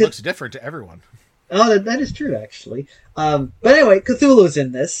anyway, he looks different to everyone. Oh, that is true, actually. But anyway, Cthulhu's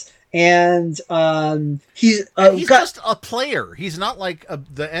in this. And he's just a player. He's not like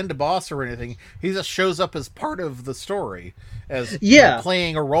the end boss or anything. He just shows up as part of the story, as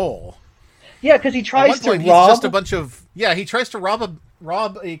playing a role. Yeah, because he tries to rob. He's just a bunch of he tries to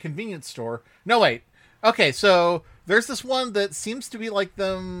rob a convenience store. No, wait. Okay, so there's this one that seems to be like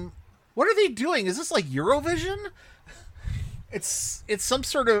them. What are they doing? Is this like Eurovision? It's some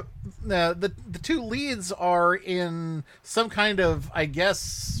sort of the two leads are in some kind of, I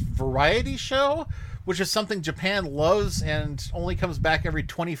guess, variety show, which is something Japan loves and only comes back every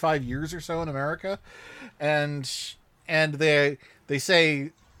 25 years or so in America, and they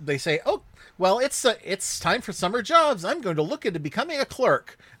say, "Oh, well, it's time for summer jobs. I'm going to look into becoming a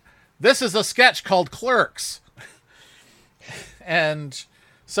clerk. This is a sketch called Clerks," and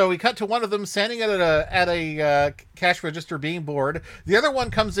so we cut to one of them standing at a cash register being bored. The other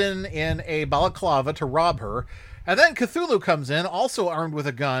one comes in a balaclava to rob her. And then Cthulhu comes in, also armed with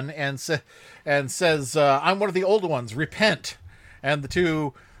a gun, and says, "I'm one of the old ones, repent." And the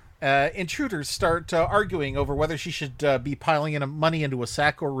two intruders start arguing over whether she should be piling in money into a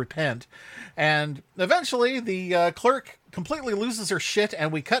sack or repent. And eventually the clerk completely loses her shit,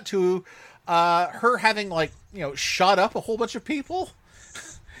 and we cut to her having, shot up a whole bunch of people.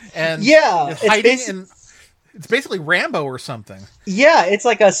 And hiding it's basically Rambo or something. Yeah, it's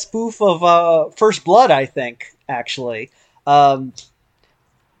like a spoof of First Blood, I think, actually. And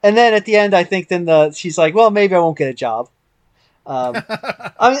then at the end, I think she's like, "Well, maybe I won't get a job." I mean,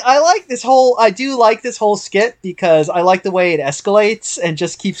 I do like this whole skit because I like the way it escalates and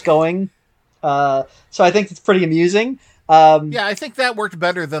just keeps going. So I think it's pretty amusing. I think that worked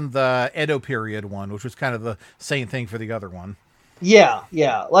better than the Edo period one, which was kind of the same thing for the other one. Yeah.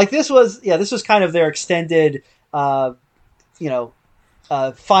 Like this was kind of their extended, final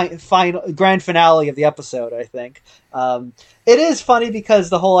grand finale of the episode. I think it is funny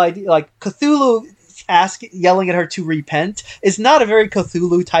because the whole idea, like Cthulhu yelling at her to repent, is not a very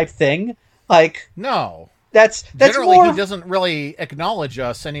Cthulhu type thing. Like, no, that's generally more... he doesn't really acknowledge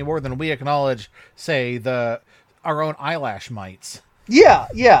us any more than we acknowledge, say, our own eyelash mites.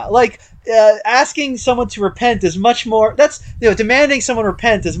 Yeah. Like, asking someone to repent is much more... demanding someone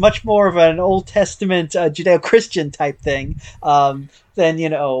repent is much more of an Old Testament Judeo-Christian type thing than,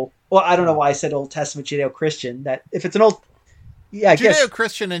 Well, I don't know why I said Old Testament Judeo-Christian. That if it's an old... Yeah, I guess...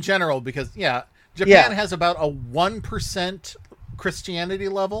 Judeo-Christian in general, because, Japan has about a 1% Christianity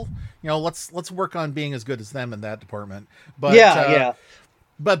level. Let's work on being as good as them in that department. But yeah.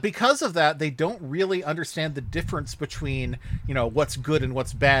 But because of that, they don't really understand the difference between, what's good and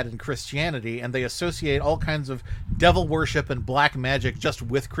what's bad in Christianity, and they associate all kinds of devil worship and black magic just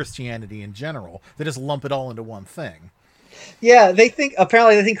with Christianity in general. They just lump it all into one thing. Yeah,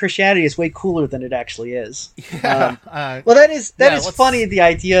 apparently they think Christianity is way cooler than it actually is. Yeah. Well, that is funny. The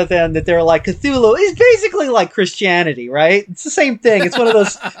idea then that they're like Cthulhu is basically like Christianity, right? It's the same thing. It's one of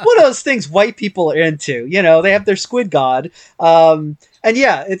those things white people are into. They have their squid god, and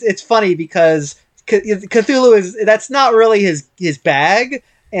yeah, it's funny because Cthulhu that's not really his bag.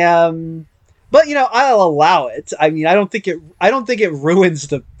 But I'll allow it. I mean, I don't think it ruins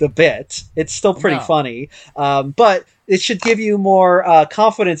the bit. It's still pretty funny. But it should give you more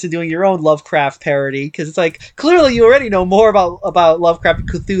confidence in doing your own Lovecraft parody, because it's like clearly you already know more about Lovecraft and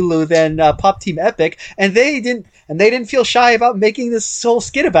Cthulhu than Pop Team Epic, and they didn't feel shy about making this whole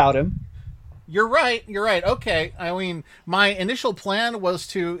skit about him. You're right. Okay. I mean, my initial plan was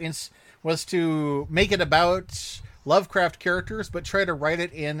to make it about Lovecraft characters, but try to write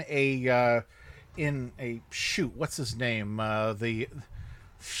it in a what's his name?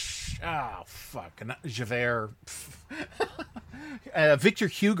 Javert, Victor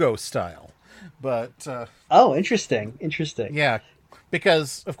Hugo style. But interesting. Yeah,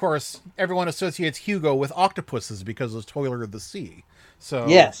 because of course everyone associates Hugo with octopuses because of Toiler of the Sea. So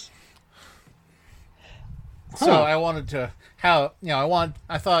yes. So I wanted to I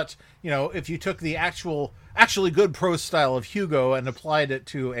thought, if you took the actually good prose style of Hugo and applied it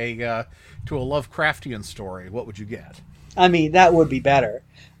to a Lovecraftian story, what would you get? I mean, that would be better.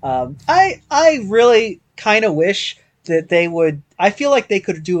 I really kind of wish that they would. I feel like they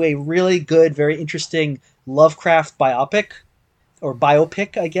could do a really good, very interesting Lovecraft biopic, or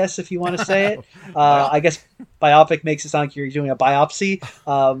biopic, I guess, if you want to say it. I guess biopic makes it sound like you're doing a biopsy.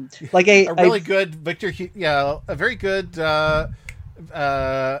 Like a really good Victor, a very good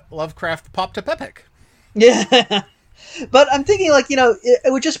Lovecraft pop-up epic. Yeah, but I'm thinking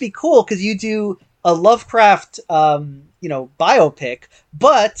it would just be cool because you do a Lovecraft biopic,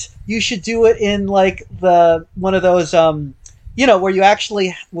 but you should do it in like one of those where you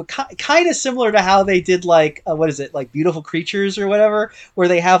actually kind of similar to how they did like Beautiful Creatures or whatever, where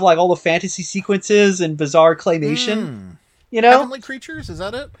they have like all the fantasy sequences and bizarre claymation. Heavenly Creatures, is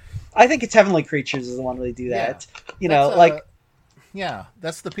that it? I think it's Heavenly Creatures is the one where they do that.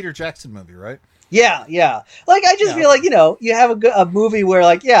 That's the Peter Jackson movie, right? Yeah. Like I just feel like you have a movie where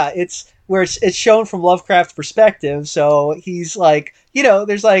it's shown from Lovecraft's perspective, so he's like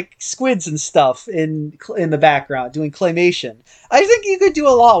there's like squids and stuff in the background doing claymation. I think you could do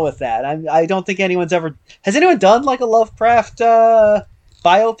a lot with that. I don't think has anyone done like a Lovecraft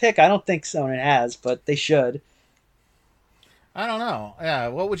biopic? I don't think someone has, but they should. I don't know. Yeah,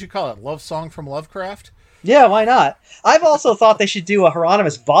 what would you call it? Love Song from Lovecraft? Yeah, why not? I've also thought they should do a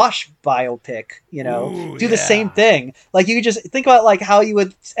Hieronymus Bosch biopic, do the same thing. Like you could just think about like how you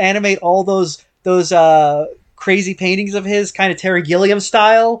would animate all those crazy paintings of his, kind of Terry Gilliam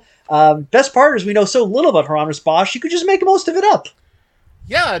style. Best part is we know so little about Hieronymus Bosch, you could just make most of it up.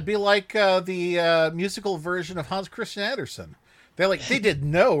 Yeah, it'd be like the musical version of Hans Christian Andersen. They did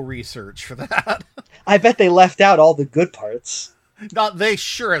no research for that. I bet they left out all the good parts. Not they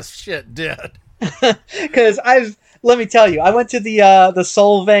sure as shit did. Because let me tell you, I went to the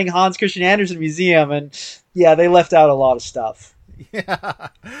Solvang Hans Christian Andersen Museum, and yeah, they left out a lot of stuff. Yeah,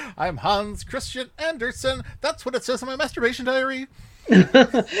 I'm Hans Christian Andersen. That's what it says in my masturbation diary.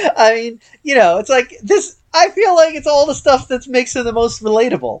 I mean, it's like this. I feel like it's all the stuff that makes it the most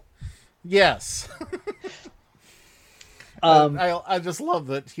relatable. Yes. I just love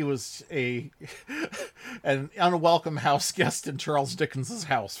that he was an unwelcome house guest in Charles Dickens's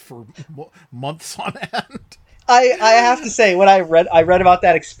house for months on end. I have to say, when I read about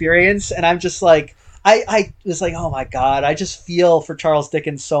that experience, and I'm just like, I was like, oh my god, I just feel for Charles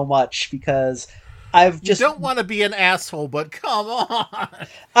Dickens so much, because you don't want to be an asshole, but come on.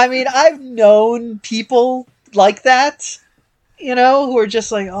 I mean, I've known people like that, who are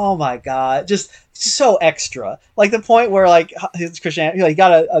just like, oh my god, just so extra. Like the point where like his Christianity, he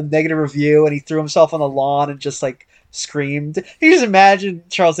got a negative review and he threw himself on the lawn and just like screamed. You just imagine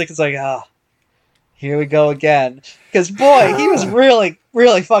Charles Dickens like, here we go again. Because boy, he was really,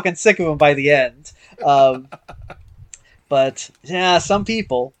 really fucking sick of him by the end. But yeah, some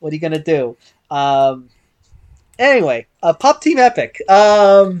people, what are you gonna do? Anyway, Pop Team Epic.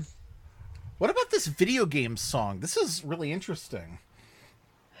 What about this video game song? This is really interesting.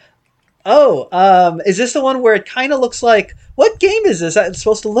 Oh, is this the one where it kind of looks like? What game is this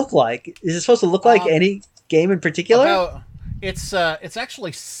supposed to look like? Is it supposed to look like Um, any game in particular? about it's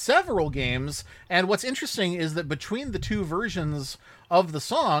actually several games, and what's interesting is that between the two versions of the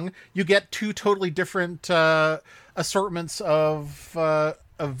song, you get two totally different assortments of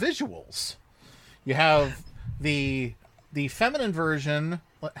visuals. You have the feminine version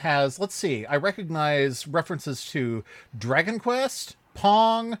has, let's see, I recognize references to Dragon Quest,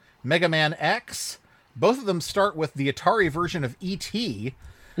 Pong, Mega Man X. Both of them start with the Atari version of E.T.,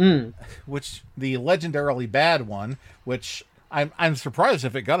 which the legendarily bad one, which I'm surprised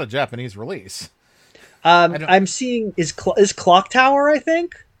if it got a Japanese release. I'm seeing is Clock Tower, I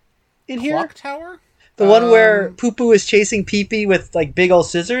think, in here. Clock Tower? The one where Poo Poo is chasing Pee Pee with like big old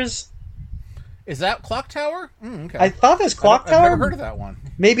scissors. Is that Clock Tower? Okay. I thought it was Clock Tower. I've never heard of that one.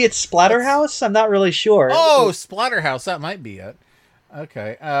 Maybe it's Splatterhouse. I'm not really sure. Oh, Splatterhouse. That might be it.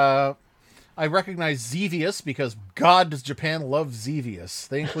 Okay. I recognize Xevious because God does Japan love Xevious.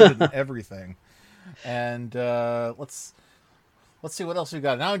 They include it in everything. And let's see what else we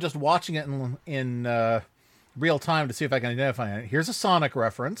got. Now I'm just watching it in real time to see if I can identify it. Here's a Sonic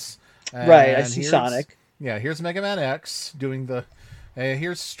reference. Right, I see Sonic. Yeah, here's Mega Man X doing the.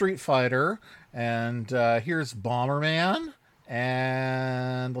 Here's Street Fighter, and here's Bomberman,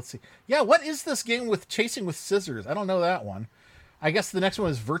 and let's see. Yeah, what is this game with chasing with scissors? I don't know that one. I guess the next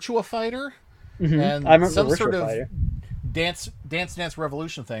one is Virtua Fighter, and I remember some Virtua sort of Fighter. Dance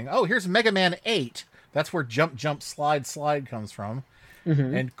Revolution thing. Oh, here's Mega Man 8. That's where Jump Slide comes from.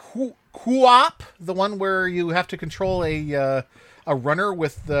 And Co-op, the one where you have to control a runner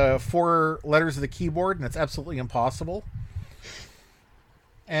with the 4 letters of the keyboard, and it's absolutely impossible.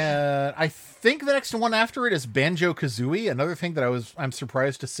 And I think the next one after it is Banjo-Kazooie, another thing that I'm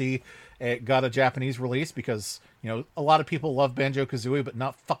surprised to see it got a Japanese release because, a lot of people love Banjo-Kazooie, but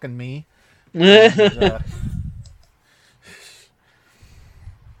not fucking me. And,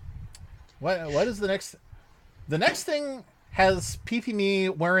 what is the next? The next thing has PP Me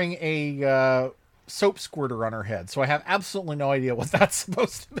wearing a soap squirter on her head, so I have absolutely no idea what that's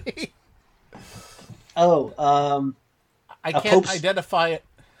supposed to be. Oh, I can't identify it.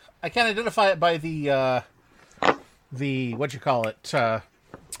 I can't identify it by the what you call it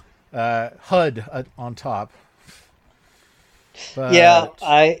HUD on top. But yeah.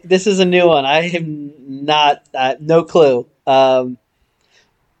 This is a new one. I have not no clue.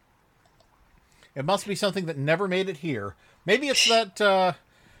 It must be something that never made it here. Maybe it's that.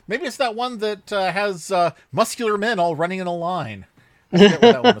 Maybe it's that one that has muscular men all running in a line. I forget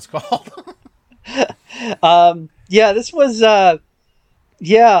what that one was called. Yeah, this was.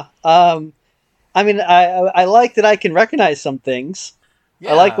 Yeah. I mean, I like that I can recognize some things.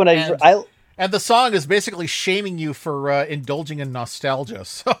 Yeah, I like when and the song is basically shaming you for indulging in nostalgia.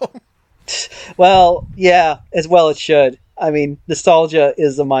 So. Well, yeah, as well it should. I mean, nostalgia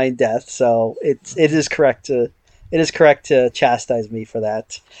is a mind death, so it is correct to chastise me for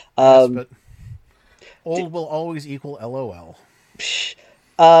that. Yes, but old will always equal LOL.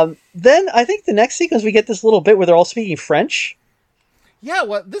 Then I think the next sequence we get this little bit where they're all speaking French. Yeah,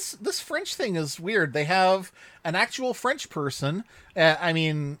 well, this French thing is weird. They have an actual French person. I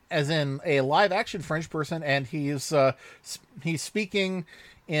mean, as in a live action French person, and he's speaking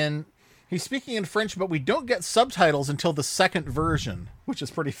in French, but we don't get subtitles until the second version, which is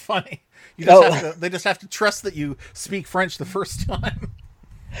pretty funny. They just have to trust that you speak French the first time.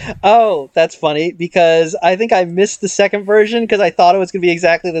 Oh, that's funny because I think I missed the second version because I thought it was going to be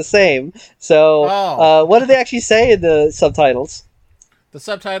exactly the same. So, what do they actually say in the subtitles? The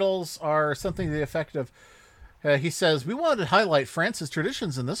subtitles are something to the effect of, he says, "We wanted to highlight France's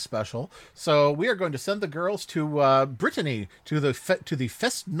traditions in this special, so we are going to send the girls to Brittany to the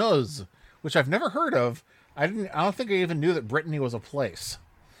Fest Noz, which I've never heard of. I don't think I even knew that Brittany was a place,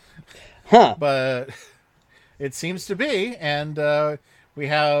 Huh? but it seems to be. And we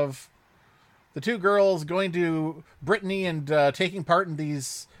have the two girls going to Brittany and taking part in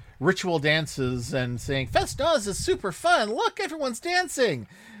these ritual dances and saying, 'Fest Noz is super fun. Look, everyone's dancing.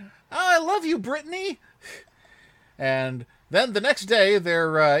 Oh, I love you, Brittany.' And then the next day,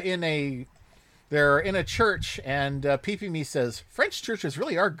 they're in a church, and PP Me says, 'French churches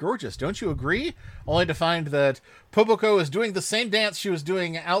really are gorgeous, don't you agree?' Only to find that Poboko is doing the same dance she was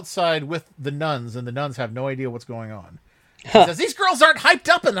doing outside with the nuns, and the nuns have no idea what's going on. She says, 'These girls aren't hyped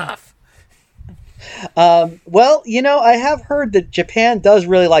up enough.' Well, I have heard that Japan does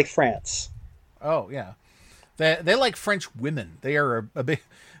really like France. Oh, yeah. They like French women. They are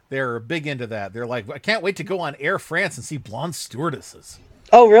they're big into that. They're like, I can't wait to go on Air France and see blonde stewardesses.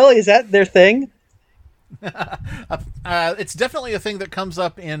 Oh, really? Is that their thing? It's definitely a thing that comes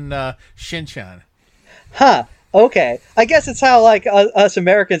up in Shinchan. Huh. Okay. I guess it's how like us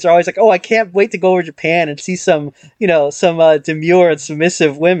Americans are always like, oh, I can't wait to go over to Japan and see some, some demure and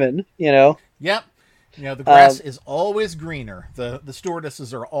submissive women. Yep. The grass is always greener. The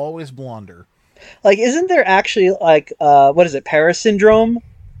stewardesses are always blonder. Like, isn't there actually like what is it, Paris syndrome?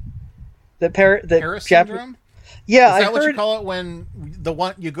 Paris syndrome? Yeah, is that what you call it when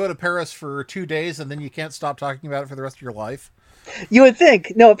you go to Paris for 2 days and then you can't stop talking about it for the rest of your life? You would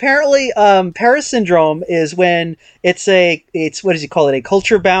think. No, apparently, Paris syndrome is when it's what does he call it? A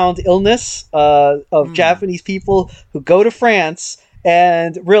culture bound illness of Japanese people who go to France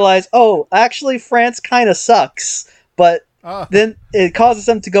and realize, oh, actually, France kind of sucks, but. Then it causes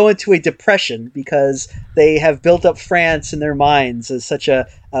them to go into a depression because they have built up France in their minds as such a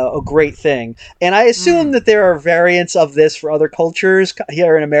great thing. And I assume that there are variants of this for other cultures.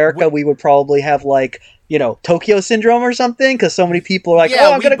 Here in America, we would probably have like, Tokyo syndrome or something, because so many people are like,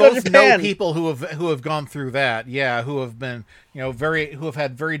 oh, I'm going to go to Japan. Know people who have gone through that. Yeah, who have been, who have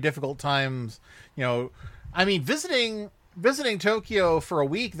had very difficult times. I mean, visiting Tokyo for a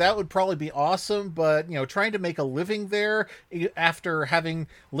week, that would probably be awesome, but trying to make a living there after having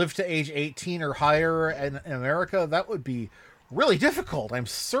lived to age 18 or higher in America, that would be really difficult, I'm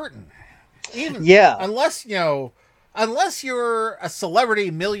certain. Unless you're a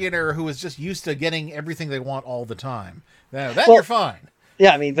celebrity millionaire who is just used to getting everything they want all the time, then you're fine.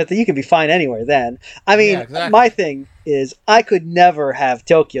 Yeah, I mean, but you could be fine anywhere then. I mean, yeah, exactly. My thing is I could never have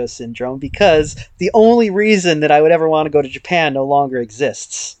Tokyo syndrome because the only reason that I would ever want to go to Japan no longer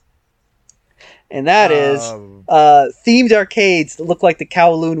exists. And that is themed arcades that look like the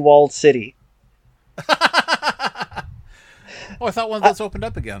Kowloon Walled City. I thought one of those opened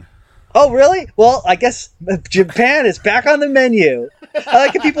up again. Oh, really? Well, I guess Japan is back on the menu. I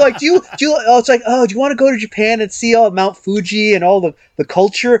like it. People are like, do you want to go to Japan and see all Mount Fuji and all the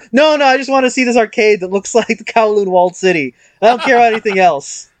culture? No, I just want to see this arcade that looks like the Kowloon Walled City. I don't care about anything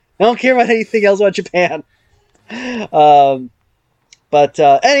else. I don't care about anything else about Japan. But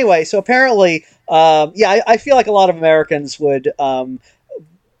anyway, so apparently, I feel like a lot of Americans would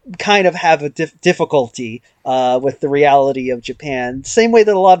kind of have a difficulty with the reality of Japan, same way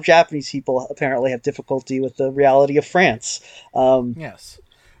that a lot of Japanese people apparently have difficulty with the reality of France. Yes.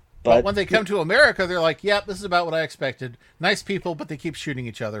 But when they come to America, they're like, yep, this is about what I expected. Nice people, but they keep shooting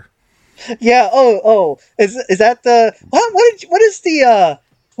each other. Yeah. Oh, is that the, what is the,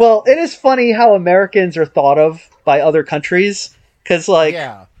 well, it is funny how Americans are thought of by other countries. Cause like,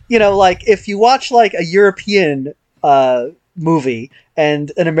 like if you watch like a European, movie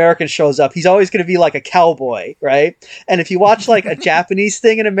and an American shows up, he's always going to be like a cowboy, right? And if you watch like a Japanese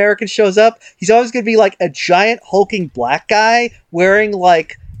thing and an American shows up, he's always going to be like a giant hulking black guy wearing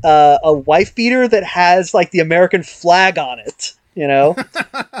like a wife beater that has like the American flag on it,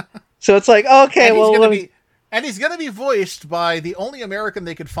 So it's like, okay, and he's going to be voiced by the only American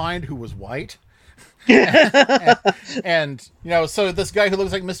they could find who was white. and so this guy who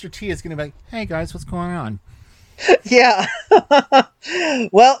looks like Mr. T is going to be like, hey guys, what's going on? Yeah.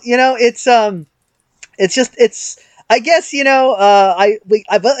 Well, it's I guess,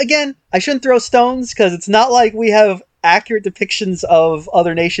 but again, I shouldn't throw stones because it's not like we have accurate depictions of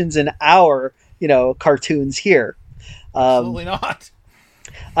other nations in our, cartoons here. Absolutely not.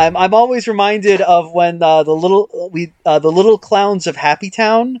 I'm always reminded of when the little clowns of Happy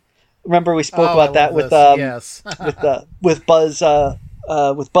Town. Remember we spoke about that with yes. with Buzz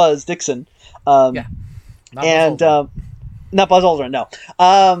Dixon. Yeah. Not Buzz Aldrin, no.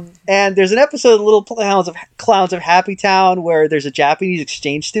 And there's an episode of the Little Clowns of Happy Town where there's a Japanese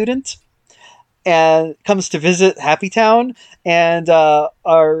exchange student and comes to visit Happy Town, and our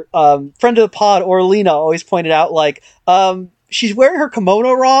friend of the pod, Orlina, always pointed out like she's wearing her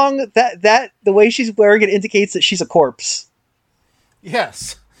kimono wrong. That the way she's wearing it indicates that she's a corpse.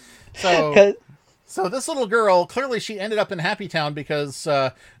 Yes. So this little girl, clearly she ended up in Happy Town because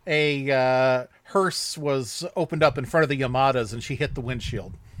a hearse was opened up in front of the Yamadas and she hit the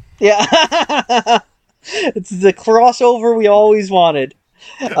windshield. Yeah. It's the crossover we always wanted.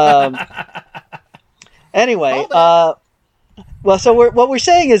 Anyway, so what we're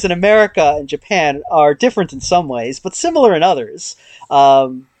saying is in America and Japan are different in some ways, but similar in others.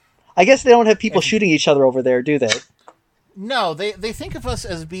 I guess they don't have people shooting each other over there, do they? No, they think of us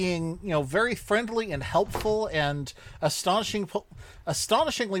as being, very friendly and helpful and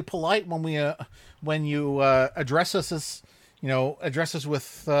astonishingly polite when you address us as, address us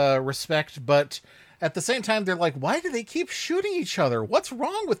with respect. But at the same time, they're like, why do they keep shooting each other? What's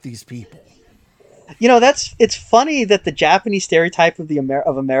wrong with these people? it's funny that the Japanese stereotype of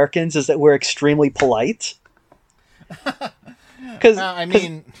of Americans is that we're extremely polite. Because I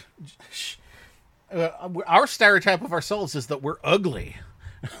mean, our stereotype of ourselves is that we're ugly.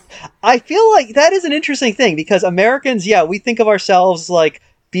 I feel like that is an interesting thing because Americans, we think of ourselves like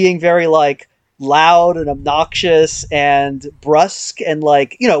being very like loud and obnoxious and brusque and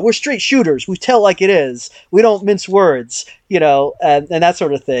like, we're straight shooters. We tell like it is. We don't mince words, and that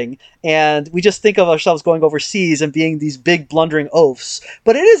sort of thing. And we just think of ourselves going overseas and being these big blundering oafs.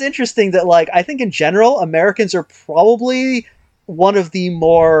 But it is interesting that like, I think in general, Americans are probably one of the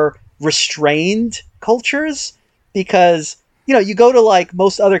more restrained cultures because you go to like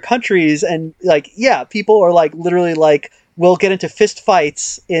most other countries and like, people are like literally like will get into fist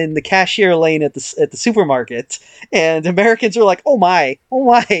fights in the cashier lane at the supermarket, and Americans are like, oh my, I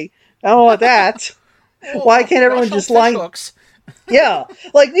don't know about that. Why can't everyone just line? Yeah,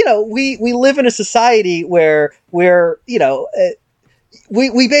 like we live in a society where we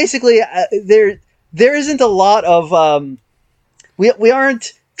basically there isn't a lot of we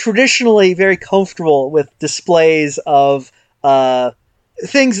aren't traditionally very comfortable with displays of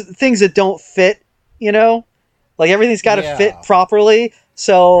things that don't fit, like everything's got to fit properly.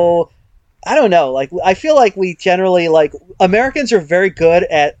 So I don't know, like I feel like we generally like Americans are very good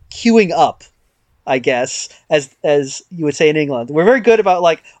at queuing up, I guess, as you would say in England. We're very good about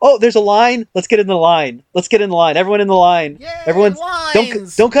like, oh, there's a line, let's get in the line. Everyone in the line. Yay, everyone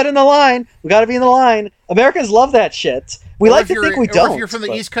don't cut in the line. We got to be in the line. Americans love that shit. We like to think we don't. If you're from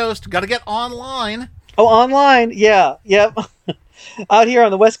the East Coast, got to get online. Oh, online. Yeah. Yep. Out here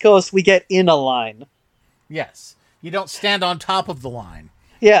on the West Coast, we get in a line. Yes. You don't stand on top of the line.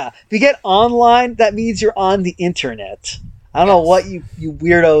 Yeah. If you get online, that means you're on the internet. I don't know what you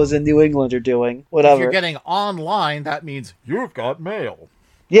weirdos in New England are doing. Whatever. If you're getting online, that means you've got mail.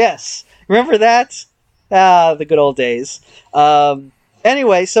 Yes. Remember that? The good old days.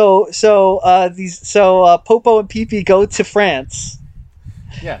 Anyway, so Popo and Pee-Pee go to France.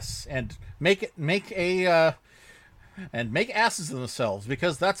 Yes, and make asses of themselves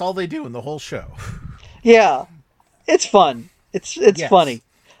because that's all they do in the whole show. Yeah, it's fun. It's funny.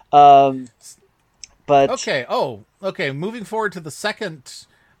 But okay. Moving forward to the second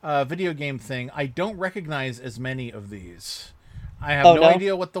video game thing, I don't recognize as many of these. I have no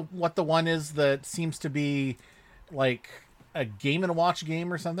idea what the one is that seems to be like a Game and Watch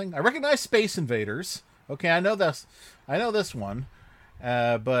game or something. I recognize Space Invaders. Okay, I know this one.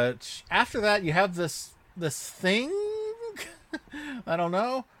 But after that, you have this thing. I don't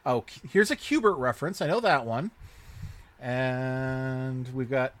know. Oh, here's a Q*bert reference. I know that one. And we've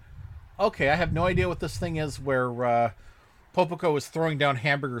got. Okay, I have no idea what this thing is where Popoco is throwing down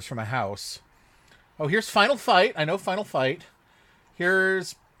hamburgers from a house. Oh, here's Final Fight. I know Final Fight.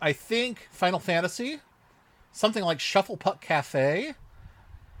 Here's, I think, Final Fantasy. Something like Shuffle Puck Cafe.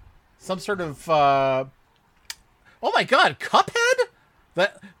 Some sort of... oh my god, Cuphead?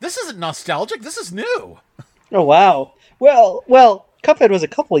 This isn't nostalgic. This is new. Oh, wow. Well, Cuphead was a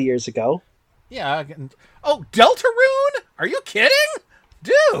couple of years ago. Yeah. Oh, Deltarune? Are you kidding?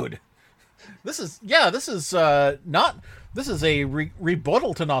 Dude. This is a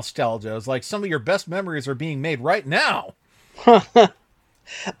rebuttal to nostalgia. It's like some of your best memories are being made right now.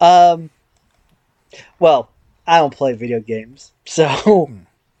 Well, I don't play video games, so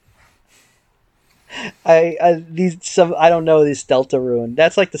I don't know this Deltarune.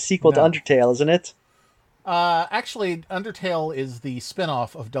 That's like the sequel to Undertale, isn't it? Actually, Undertale is the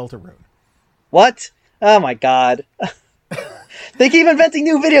spin-off of Deltarune. What? Oh my god. They keep inventing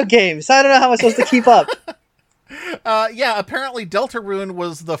new video games. I don't know how I'm supposed to keep up. Apparently Deltarune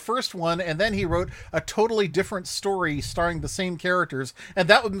was the first one, and then he wrote a totally different story starring the same characters, and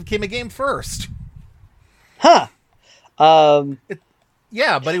that one became a game first. Huh. But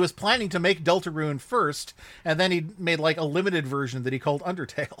he was planning to make Deltarune first, and then he made like a limited version that he called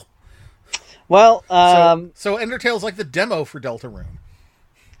Undertale. Well, so Undertale's like the demo for Deltarune.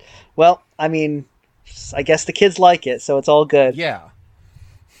 Well, I mean, I guess the kids like it, so it's all good. Yeah.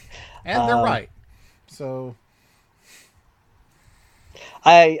 And they're right. So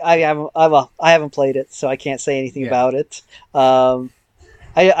I haven't played it, so I can't say anything about it.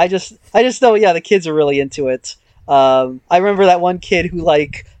 I just know, the kids are really into it. I remember that one kid who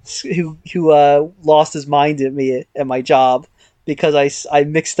lost his mind at me at my job because I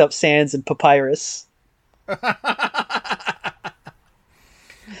mixed up Sans and Papyrus.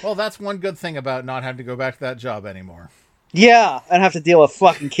 Well, that's one good thing about not having to go back to that job anymore. Yeah, I don't have to deal with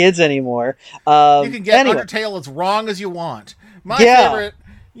fucking kids anymore. You can get Undertale as wrong as you want. My favorite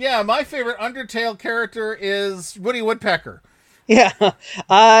Undertale character is Woody Woodpecker. Yeah,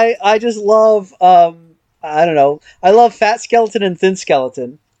 I just love I don't know. I love Fat Skeleton and Thin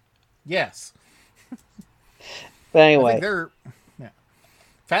Skeleton. Yes. But I think anyway, they're yeah.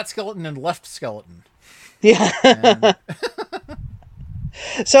 Fat skeleton and left skeleton. yeah. And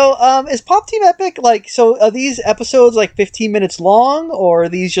So, is Pop Team Epic like? So, are these episodes like 15 minutes long, or are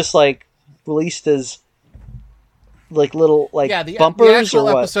these just like released as like little like yeah, the bumpers actual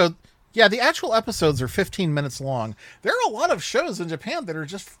or what? episode. Yeah, the actual episodes are 15 minutes long. There are a lot of shows in Japan that are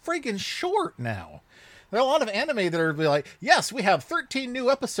just friggin' short now. There are a lot of anime that are like, yes, we have 13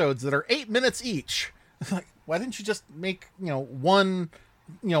 new episodes that are 8 minutes each. Like, why didn't you just make, one,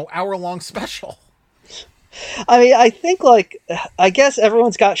 hour-long special? I mean, I think like I guess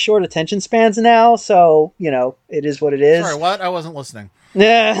everyone's got short attention spans now, so it is what it is. Sorry, what? I wasn't listening.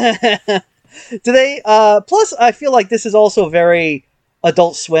 Yeah. Do they? Plus, I feel like this is also very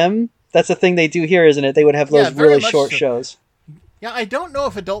Adult Swim. That's the thing they do here, isn't it? They would have those Yeah, very really much short so. shows. Yeah, I don't know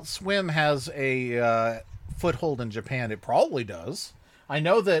if Adult Swim has a foothold in Japan. It probably does. I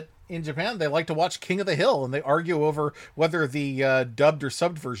know that in Japan they like to watch King of the Hill, and they argue over whether the dubbed or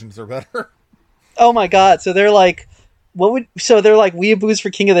subbed versions are better. Oh my god! So they're like, So they're like weeaboos for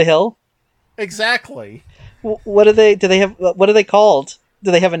King of the Hill. Exactly. What are they? Do they have? What are they called?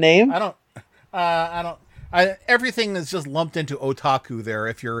 Do they have a name? I don't. I don't. Everything is just lumped into otaku there.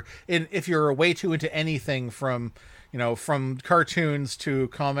 If you're way too into anything from from cartoons to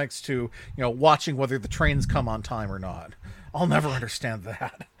comics to watching whether the trains come on time or not, I'll never understand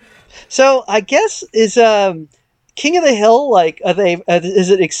that. So I guess is King of the Hill like? Are they? Is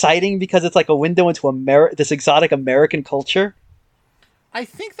it exciting because it's like a window into this exotic American culture? I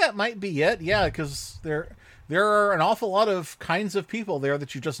think that might be it. Yeah, because there are an awful lot of kinds of people there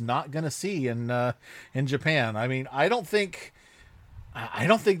that you're just not going to see in Japan. I mean, I don't think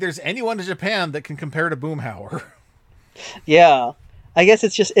there's anyone in Japan that can compare to Boomhauer. Yeah, I guess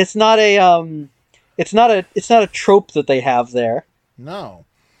it's not a trope that they have there. No.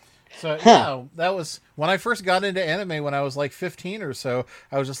 So yeah, that was when I first got into anime when I was like 15 or so.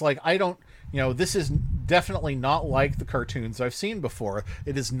 I was just like, I don't, this is definitely not like the cartoons I've seen before.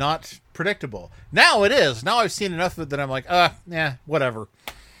 It is not predictable. Now it is. Now I've seen enough of it that I'm like, whatever.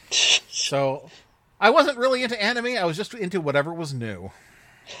 So I wasn't really into anime. I was just into whatever was new.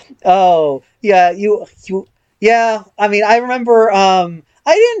 Oh yeah, yeah. I mean, I remember. I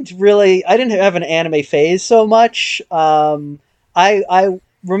didn't have an anime phase so much. I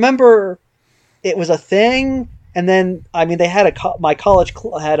remember it was a thing, and then I mean they had my college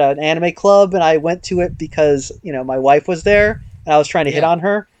had an anime club, and I went to it because my wife was there, and I was trying to hit on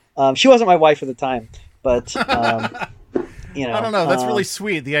her. She wasn't my wife at the time, but I don't know. That's really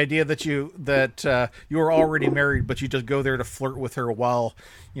sweet. The idea that you were already married, but you just go there to flirt with her while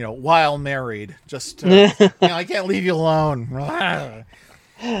married. Just I can't leave you alone.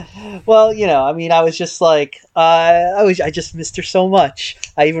 Well, I mean, I was just like, I just missed her so much.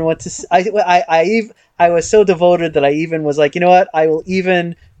 I even went to, I was so devoted that I even was like, you know what? I will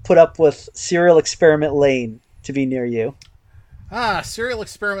even put up with Serial Experiment Lane to be near you. Serial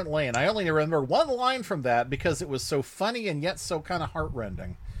Experiment Lane. I only remember one line from that because it was so funny and yet so kind of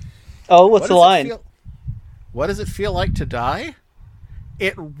heartrending. Oh, what's the line? What does it feel like to die?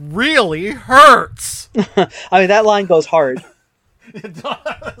 It really hurts. I mean, that line goes hard. It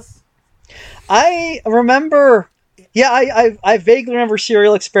does. I remember, I vaguely remember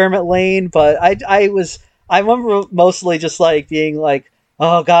Serial Experiment Lane, but I remember mostly just like being like,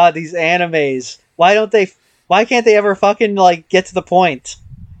 oh god, these animes. Why can't they ever fucking like get to the point?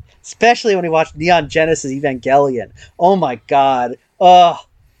 Especially when we watch Neon Genesis Evangelion. Oh my god. I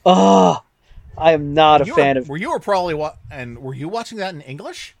am not a fan of. Were you probably were you watching that in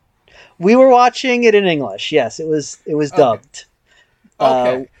English? We were watching it in English. Yes, it was dubbed.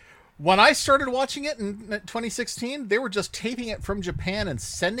 Okay. When I started watching it in 2016, they were just taping it from Japan and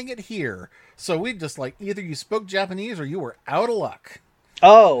sending it here. So we just like either you spoke Japanese or you were out of luck.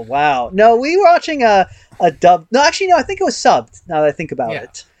 Oh wow! No, we were watching a dub. No, actually, no. I think it was subbed. Now that I think about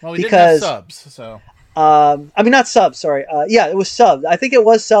it, well, we didn't have subs, so. I mean, not subbed. Sorry. Yeah, it was subbed. I think it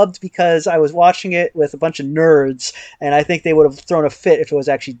was subbed because I was watching it with a bunch of nerds, and I think they would have thrown a fit if it was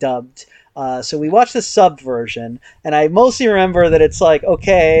actually dubbed. So we watched the subbed version, and I mostly remember that it's like,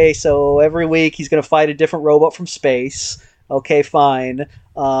 okay, so every week he's going to fight a different robot from space. Okay, fine.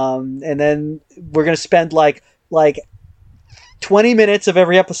 And then we're going to spend like 20 minutes of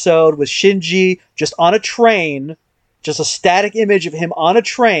every episode with Shinji just on a train, just a static image of him on a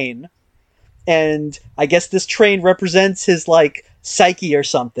train. And I guess this train represents his like psyche or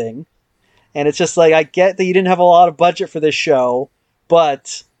something. And it's just like, I get that you didn't have a lot of budget for this show,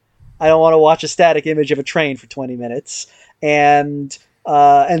 but I don't want to watch a static image of a train for 20 minutes. And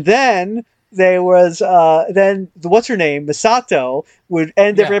then there was what's her name, Misato, would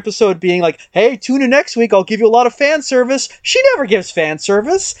end every episode being like, hey, tune in next week, I'll give you a lot of fan service. She never gives fan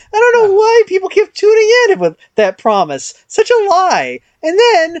service. I don't know why people keep tuning in with that promise. Such a lie. And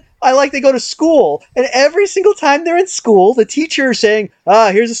then they go to school, and every single time they're in school, the teacher is saying,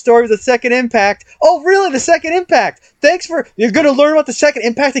 here's a story of the Second Impact. Oh, really? The Second Impact? You're going to learn about the Second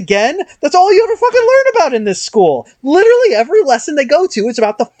Impact again? That's all you ever fucking learn about in this school. Literally every lesson they go to is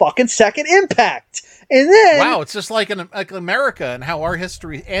about the fucking Second Impact. And then... Wow, it's just like America and how our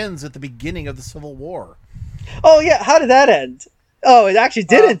history ends at the beginning of the Civil War. Oh, yeah. How did that end? Oh, it actually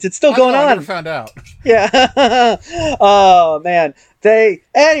didn't. It's still going on. I never found out. Yeah. Oh, man.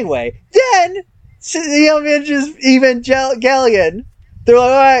 Anyway, then, Evangelion, they're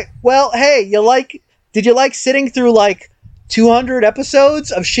like, all right, well, hey, did you like sitting through, 200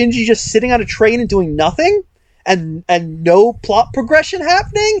 episodes of Shinji just sitting on a train and doing nothing? And no plot progression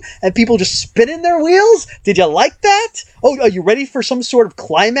happening? And people just spinning their wheels? Did you like that? Oh, are you ready for some sort of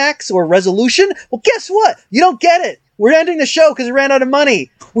climax or resolution? Well, guess what? You don't get it. We're ending the show because we ran out of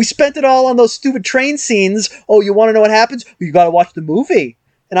money. We spent it all on those stupid train scenes. Oh, you want to know what happens? Well, you got to watch the movie.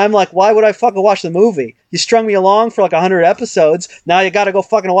 And I'm like, why would I fucking watch the movie? You strung me along for 100 episodes. Now you got to go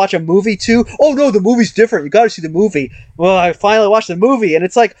fucking watch a movie too? Oh, no, the movie's different. You got to see the movie. Well, I finally watched the movie, and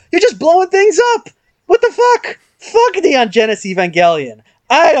it's like, you're just blowing things up. What the fuck? Fuck Neon Genesis Evangelion.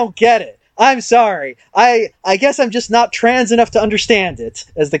 I don't get it. I'm sorry. I guess I'm just not trans enough to understand it,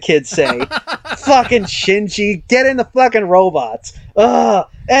 as the kids say. Fucking Shinji, get in the fucking robots.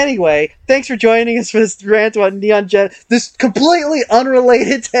 Anyway, thanks for joining us for this rant about Neon Genesis. This completely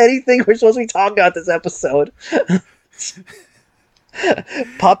unrelated to anything we're supposed to be talking about this episode.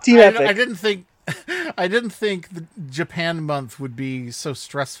 Pop Team Epic. I didn't think the Japan month would be so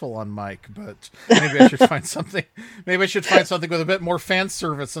stressful on Mike, but maybe I should find something. Maybe I should find something with a bit more fan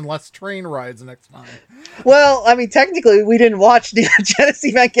service and less train rides next time. Well, I mean, technically, we didn't watch Neon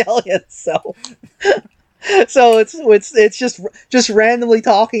Genesis Evangelion, so it's just randomly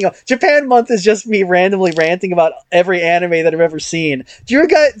talking. Japan month is just me randomly ranting about every anime that I've ever seen. Do you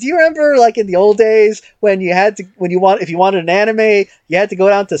remember in the old days when if you wanted an anime, you had to go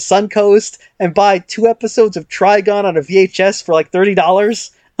down to Suncoast and buy 2 episodes of Trigun on a VHS for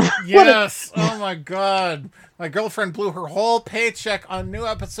 $30? Yes. Oh my god. My girlfriend blew her whole paycheck on new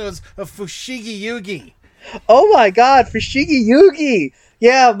episodes of Fushigi Yugi. Oh my god, Fushigi Yugi.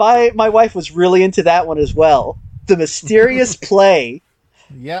 Yeah, my wife was really into that one as well. The mysterious play.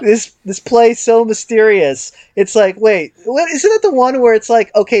 Yeah. This play so mysterious. It's like, wait, what isn't it the one where it's like,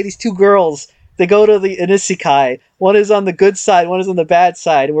 okay, these 2 girls, they go to the isekai. One is on the good side, one is on the bad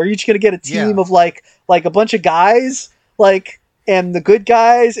side. We're each gonna get a team of like a bunch of guys, and the good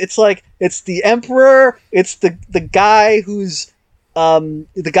guys, it's the emperor, it's the guy who's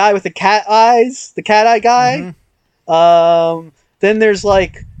the guy with the cat eyes, the cat eye guy. Mm-hmm. Then there's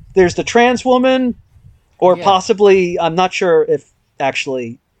the trans woman, or possibly, I'm not sure if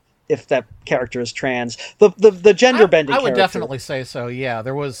that character is trans. The gender bending. I would character. definitely say so. Yeah,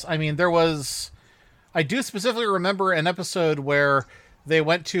 there was. I do specifically remember an episode where they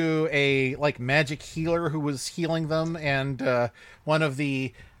went to a magic healer who was healing them, and one of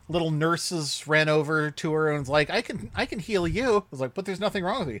the little nurses ran over to her and was like, I can heal you. I was like, but there's nothing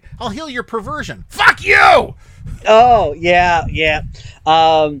wrong with you. I'll heal your perversion. Fuck you! Oh, yeah.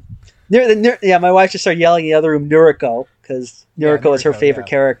 My wife just started yelling in the other room, Nuriko, because Nuriko is her favorite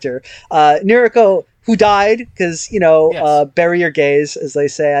character. Nuriko, who died, because, bury your gays, as they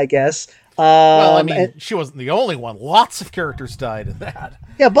say, I guess. She wasn't the only one. Lots of characters died in that.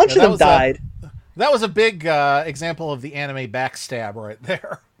 Yeah, a bunch of them died. That was a big example of the anime backstab right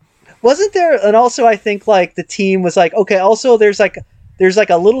there. Wasn't there? And also, I think the team was like, okay. Also, there's a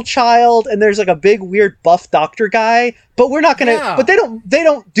little child, and there's a big weird buff doctor guy. But we're not gonna. Yeah. But they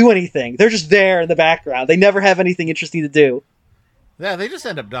don't do anything. They're just there in the background. They never have anything interesting to do. Yeah, they just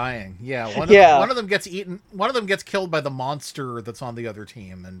end up dying. Yeah, one of them gets eaten. One of them gets killed by the monster that's on the other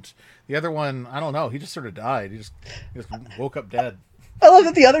team, and the other one, I don't know. He just sort of died. He just woke up dead. I love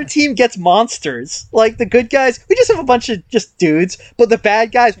that the other team gets monsters. The good guys, we just have a bunch of just dudes, but the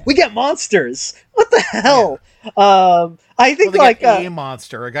bad guys, we get monsters. What the hell? Yeah. I think a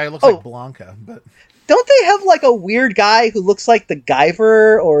monster, a guy who looks like Blanca, but don't they have a weird guy who looks like the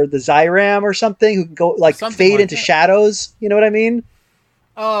Guyver or the Zyram or something who can go fade into shadows? You know what I mean?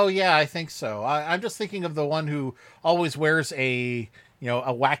 Oh yeah, I think so. I'm just thinking of the one who always wears a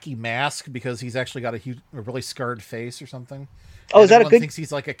wacky mask because he's actually got a really scarred face or something. Oh, is that a good? Thinks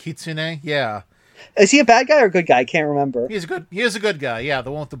he's like a kitsune. Yeah. Is he a bad guy or a good guy? I can't remember. He is a good guy. Yeah,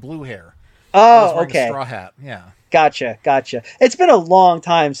 the one with the blue hair. Oh, okay. Straw hat. Yeah. Gotcha. It's been a long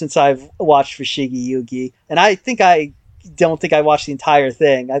time since I've watched Fushigi Yugi, and I don't think I watched the entire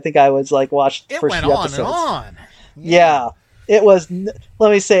thing. I think I was like watched the first few episodes. It went on and on. Yeah. It was.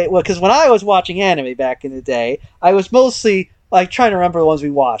 Let me say, well, because when I was watching anime back in the day, I was mostly like trying to remember the ones we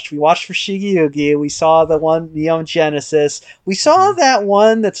watched. We watched Fushigi Yugi. We saw the one Neon Genesis. We saw that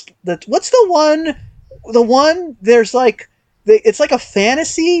one. What's the one? The one there's like it's like a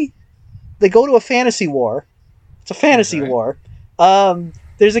fantasy. They go to a fantasy war. It's a fantasy war.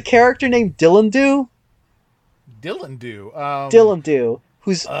 There's a character named Dillendu. Dillendu.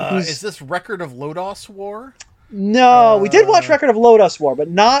 Who's is this Record of Lodos War? No, we did watch Record of Lodos War, but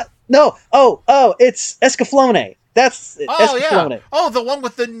not. No. It's Escaflowne. That's Escaflowne. Yeah. Oh, the one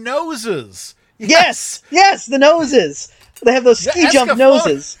with the noses. Yes, the noses. They have those ski jump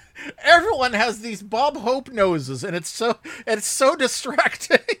noses. Everyone has these Bob Hope noses, and it's so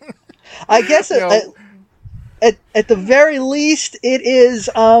distracting. I guess at the very least, it is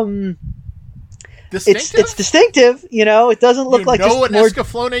distinctive. It's distinctive. You know, it doesn't look like just an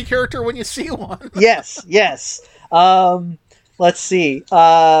Escaflowne character when you see one. Yes. Let's see.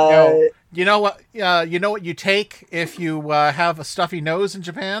 You know what? You know what you take if you have a stuffy nose in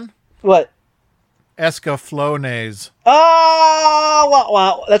Japan? What? Escaflownes. Oh,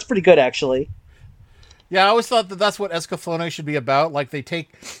 wow, that's pretty good actually. Yeah, I always thought that's what Escaflowne should be about. Like they take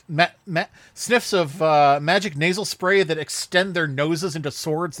sniffs of magic nasal spray that extend their noses into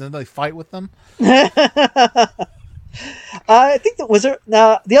swords, and then they fight with them. I think that was there.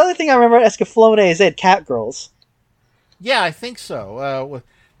 The other thing I remember at Escaflowne is they had cat girls. Yeah, I think so.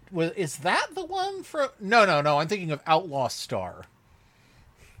 Is that the one for? No. I'm thinking of Outlaw Star.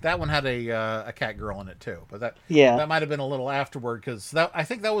 That one had a cat girl in it too, but that might have been a little afterward because I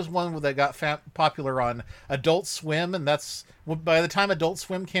think that was one that got popular on Adult Swim, and that's by the time Adult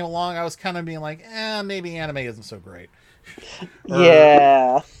Swim came along, I was kind of being like, maybe anime isn't so great.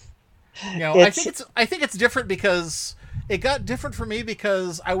 Yeah, you know, I think it's different because it got different for me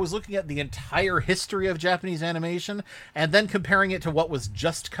because I was looking at the entire history of Japanese animation and then comparing it to what was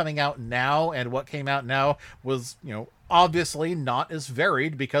just coming out now, and what came out now was, you know, obviously not as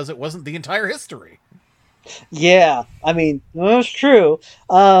varied because it wasn't the entire history. Yeah, I mean, that's true.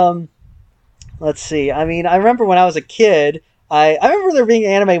 Let's see. I mean, I remember when I was a kid, I remember there being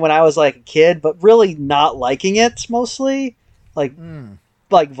anime when I was like a kid, but really not liking it mostly. Like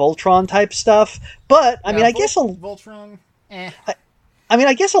Voltron type stuff. But I mean, I guess Voltron. I mean,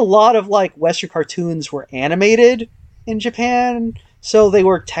 I guess a lot of like Western cartoons were animated in Japan, so they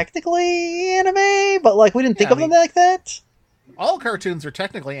were technically anime, but like we didn't think of them like that. All cartoons are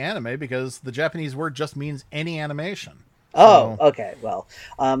technically anime because the Japanese word just means any animation. Oh, okay. Well,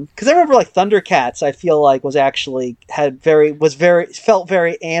 because I remember like Thundercats, I feel like felt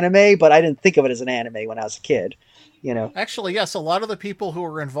very anime, but I didn't think of it as an anime when I was a kid. You know, actually, yes, a lot of the people who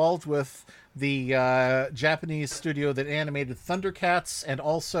were involved with the Japanese studio that animated Thundercats and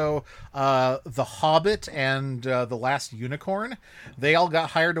also The Hobbit and The Last Unicorn, they all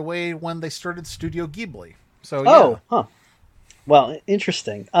got hired away when they started Studio Ghibli. So well,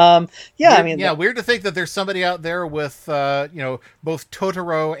 interesting. Weird to think that there's somebody out there with both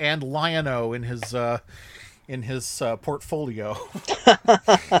Totoro and Lion-O in his portfolio.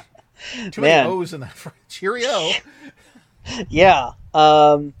 Too many O's in that. Cheerio. Yeah.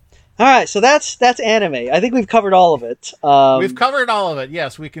 All right, so that's anime. I think we've covered all of it. We've covered all of it.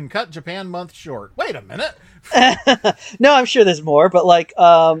 Yes, we can cut Japan Month short. Wait a minute. No, I'm sure there's more, but like,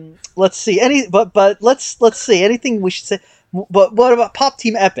 let's see. Let's see. Anything we should say? But what about Pop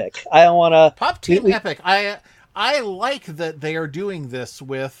Team Epic? I don't want to. Pop Team Epic. I like that they are doing this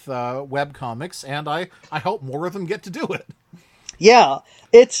with webcomics, and I hope more of them get to do it. Yeah,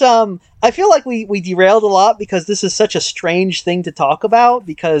 it's I feel like we derailed a lot because this is such a strange thing to talk about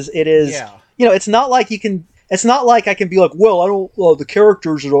because it is it's not like I can be like, well, the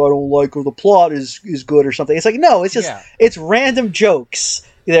characters that I don't like or the plot is good or something. It's like, no, it's just it's random jokes.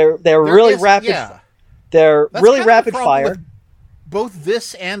 They're really rapid. They're really rapid fire. Both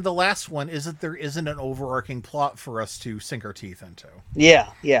this and the last one is that there isn't an overarching plot for us to sink our teeth into. Yeah.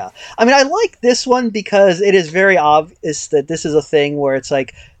 I mean, I like this one because it is very obvious that this is a thing where it's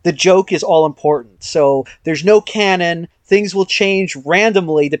like the joke is all important. So there's no canon. Things will change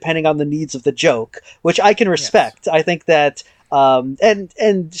randomly depending on the needs of the joke, which I can respect. Yes. I think that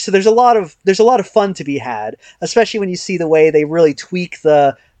and so there's a lot of fun to be had, especially when you see the way they really tweak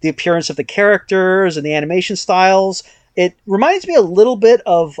the appearance of the characters and the animation styles. It reminds me a little bit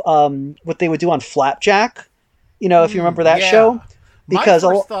of what they would do on Flapjack, if you remember that show. My because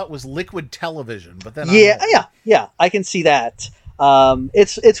first thought was liquid television, but then yeah, I can see that.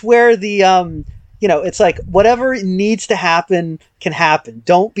 It's where the it's like whatever needs to happen can happen.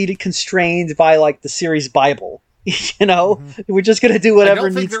 Don't be constrained by like the series Bible. We're just gonna do whatever needs to happen. I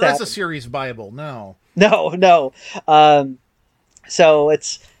don't think there is a series Bible. No. No. So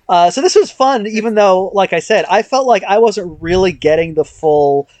it's so this was fun, even though, like I said, I felt like I wasn't really getting the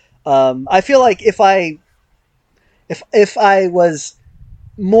full. I feel like if I was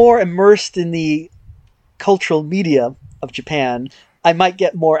more immersed in the cultural media of Japan, I might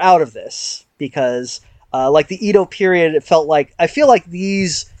get more out of this because, like the Edo period, I feel like a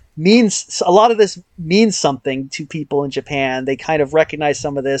lot of this means something to people in Japan. They kind of recognize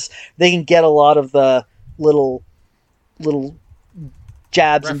some of this. They can get a lot of the little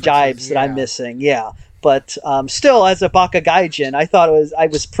jabs and jibes that I'm missing. Yeah. But still, as a Baka Gaijin, I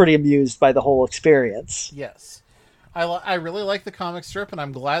was pretty amused by the whole experience. Yes. I really like the comic strip, and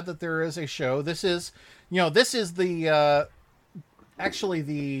I'm glad that there is a show. This is the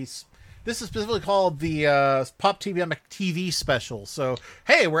this is specifically called the Pop TV special. So,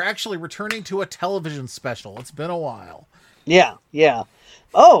 hey, we're actually returning to a television special. It's been a while. Yeah.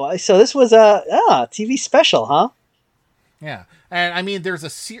 Oh, so this was a TV special, huh? Yeah, and I mean, there's a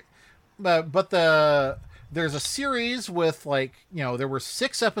there's a series with there were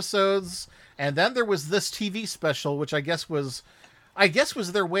 6 episodes, and then there was this TV special, which I guess was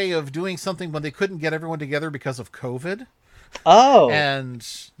their way of doing something when they couldn't get everyone together because of COVID. Oh, and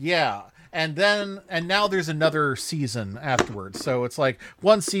yeah, and now there's another season afterwards. So it's like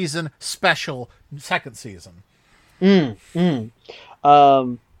one season special, second season.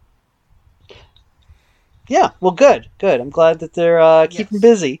 Yeah, well, good. I'm glad that they're keeping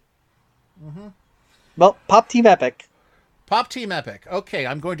busy. Mm-hmm. Well, Pop Team Epic. Pop Team Epic. Okay,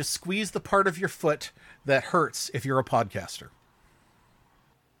 I'm going to squeeze the part of your foot that hurts if you're a podcaster.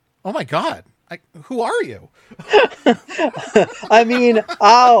 Oh my God. Who are you? I mean,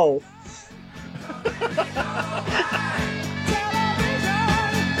 ow.